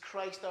Jesus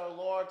Christ, our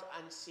Lord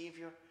and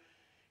Saviour,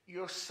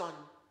 your Son,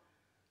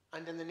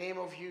 and in the name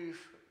of you,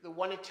 the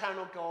one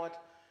eternal God,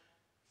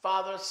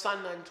 Father,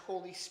 Son, and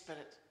Holy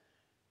Spirit,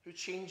 who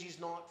changes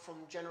not from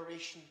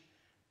generation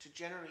to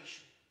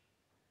generation.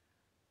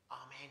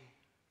 Amen.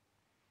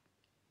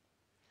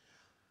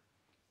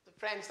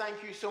 Friends,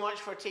 thank you so much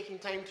for taking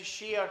time to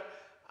share,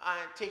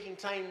 taking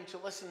time to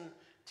listen,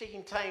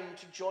 taking time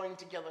to join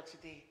together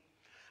today.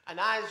 And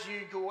as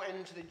you go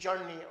into the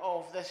journey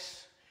of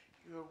this,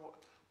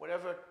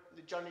 wherever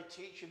the journey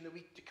takes you in the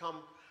week to come,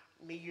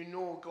 may you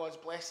know God's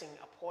blessing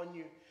upon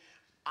you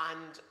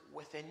and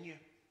within you.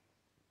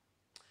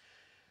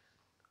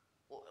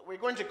 We're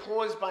going to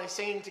close by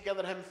singing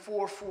together hymn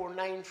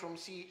 449 from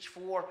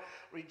CH4,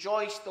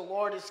 Rejoice, the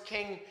Lord is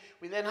King.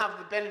 We then have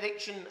the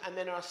benediction, and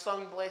then our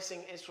sung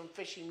blessing is from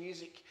Fishy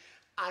Music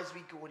as we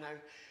go now.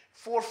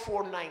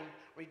 449,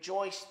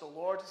 Rejoice, the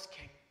Lord is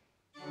King.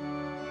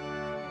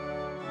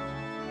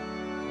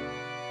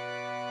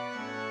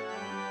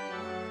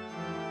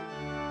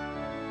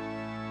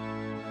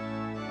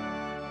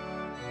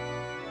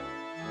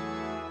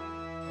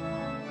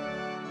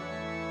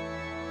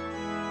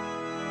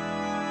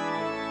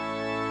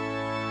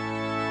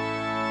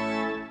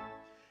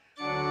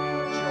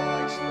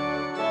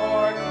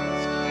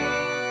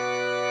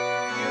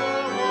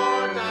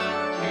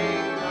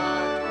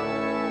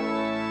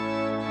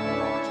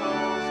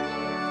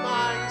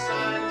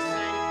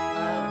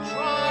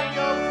 Try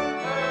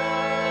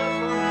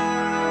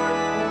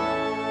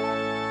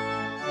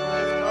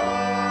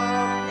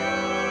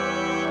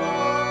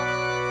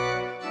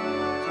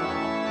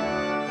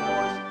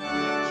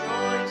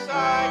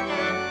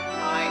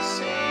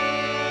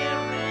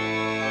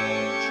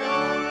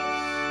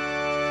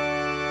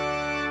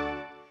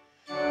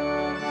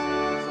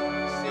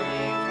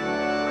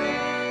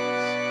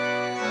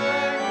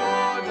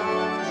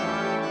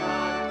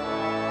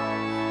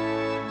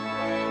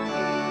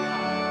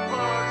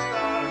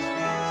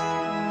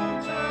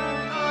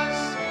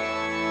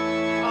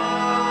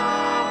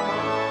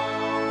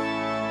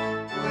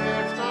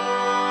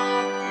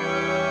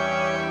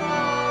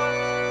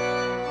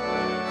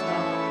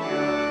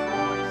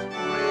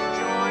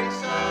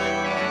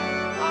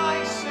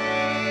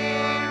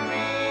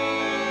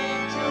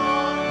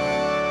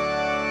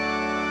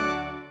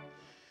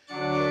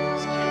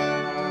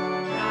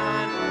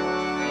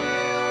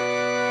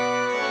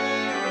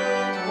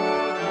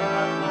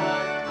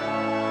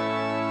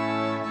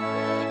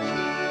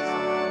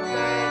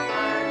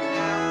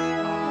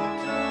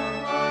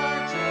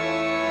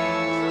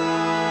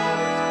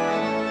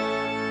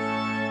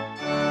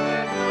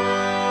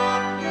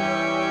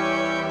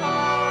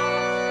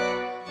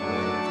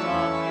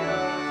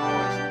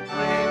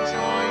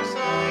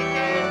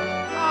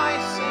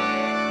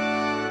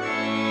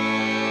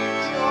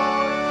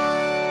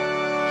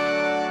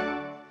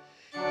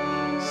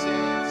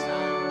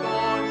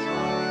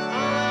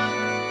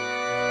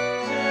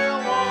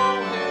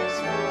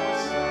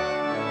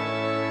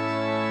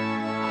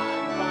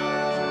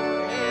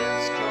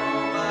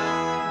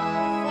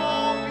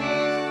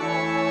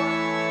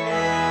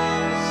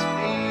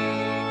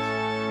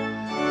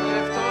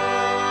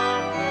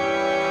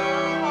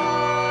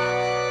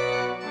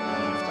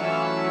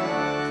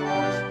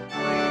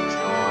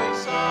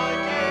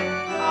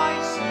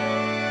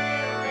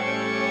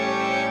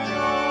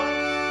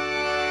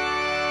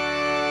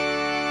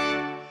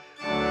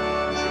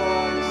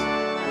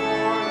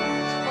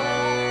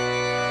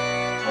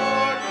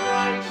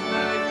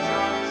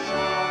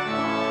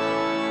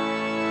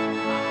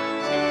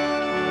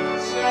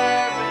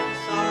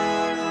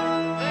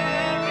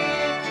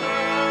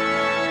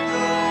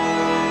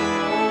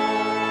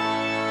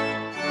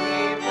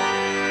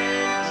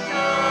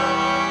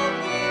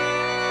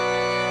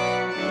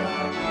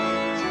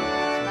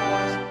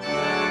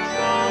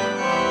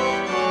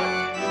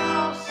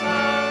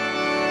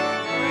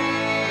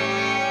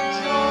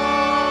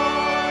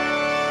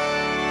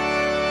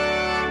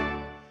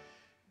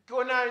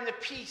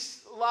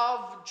peace,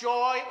 love,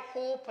 joy,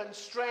 hope, and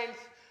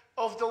strength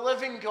of the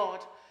living God.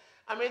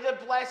 And may the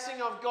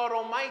blessing of God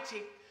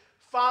Almighty,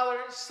 Father,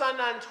 Son,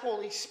 and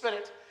Holy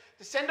Spirit,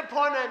 descend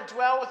upon and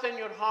dwell within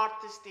your heart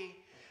this day,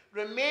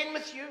 remain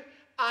with you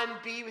and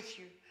be with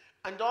you,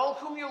 and all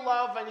whom you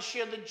love and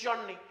share the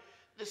journey,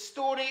 the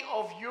story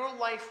of your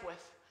life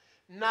with,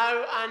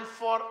 now and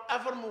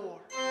forevermore.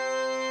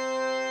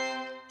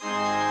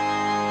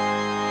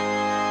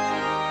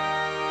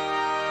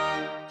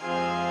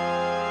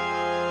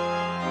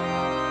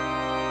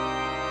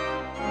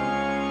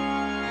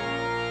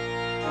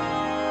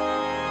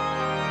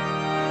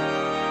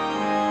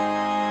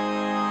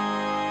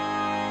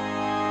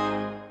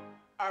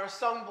 Our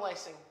song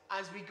blessing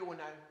as we go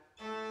now.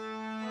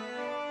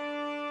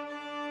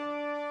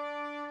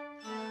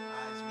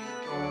 As we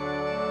go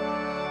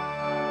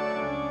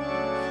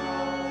from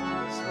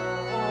this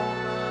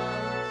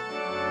moment,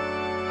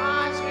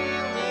 as we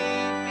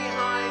leave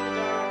behind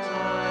our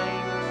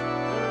time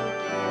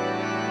together,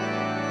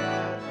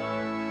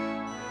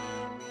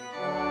 may we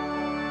walk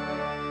with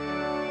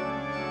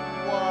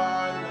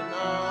one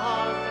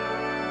another,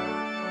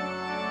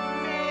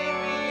 may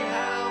we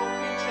help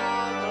each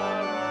other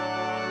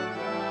on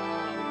the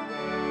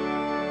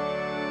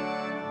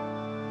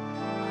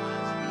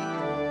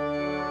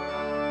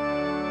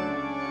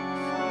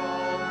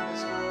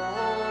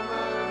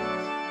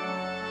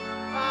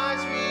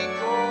as we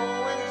go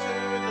into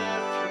the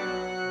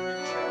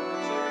future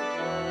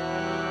together,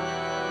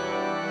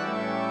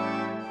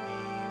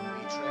 may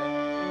we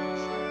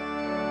treasure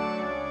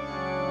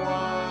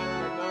one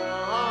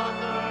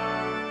another,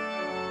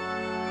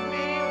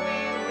 may we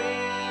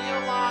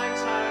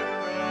realize how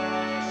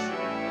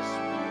precious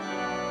we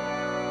are,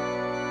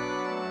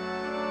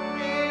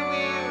 may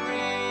we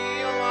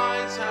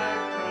realize how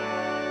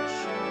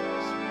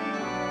precious we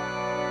are,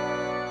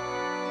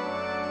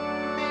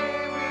 may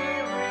we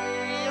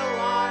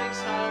realize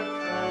how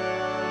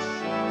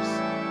precious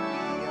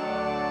we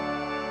are.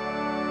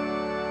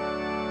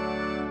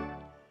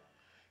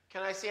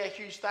 Can I say a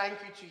huge thank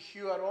you to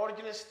Hugh, our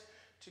organist,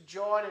 to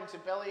John and to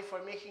Billy for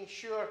making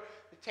sure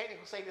the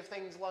technical side of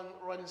things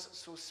runs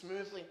so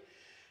smoothly.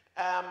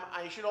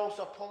 I should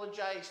also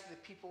apologise to the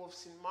people of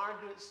St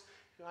Margaret's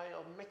who I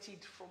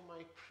omitted from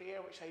my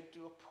prayer, which I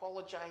do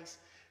apologise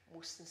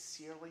most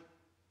sincerely.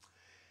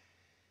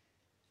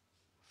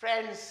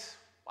 Friends,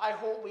 I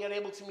hope we are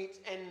able to meet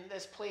in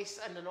this place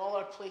and in all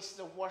our places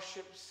of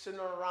worship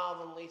sooner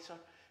rather than later.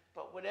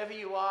 But wherever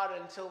you are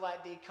until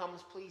that day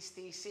comes, please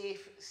stay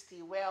safe,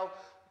 stay well,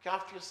 look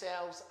after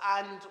yourselves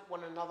and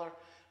one another,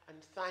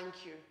 and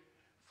thank you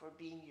for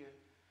being you.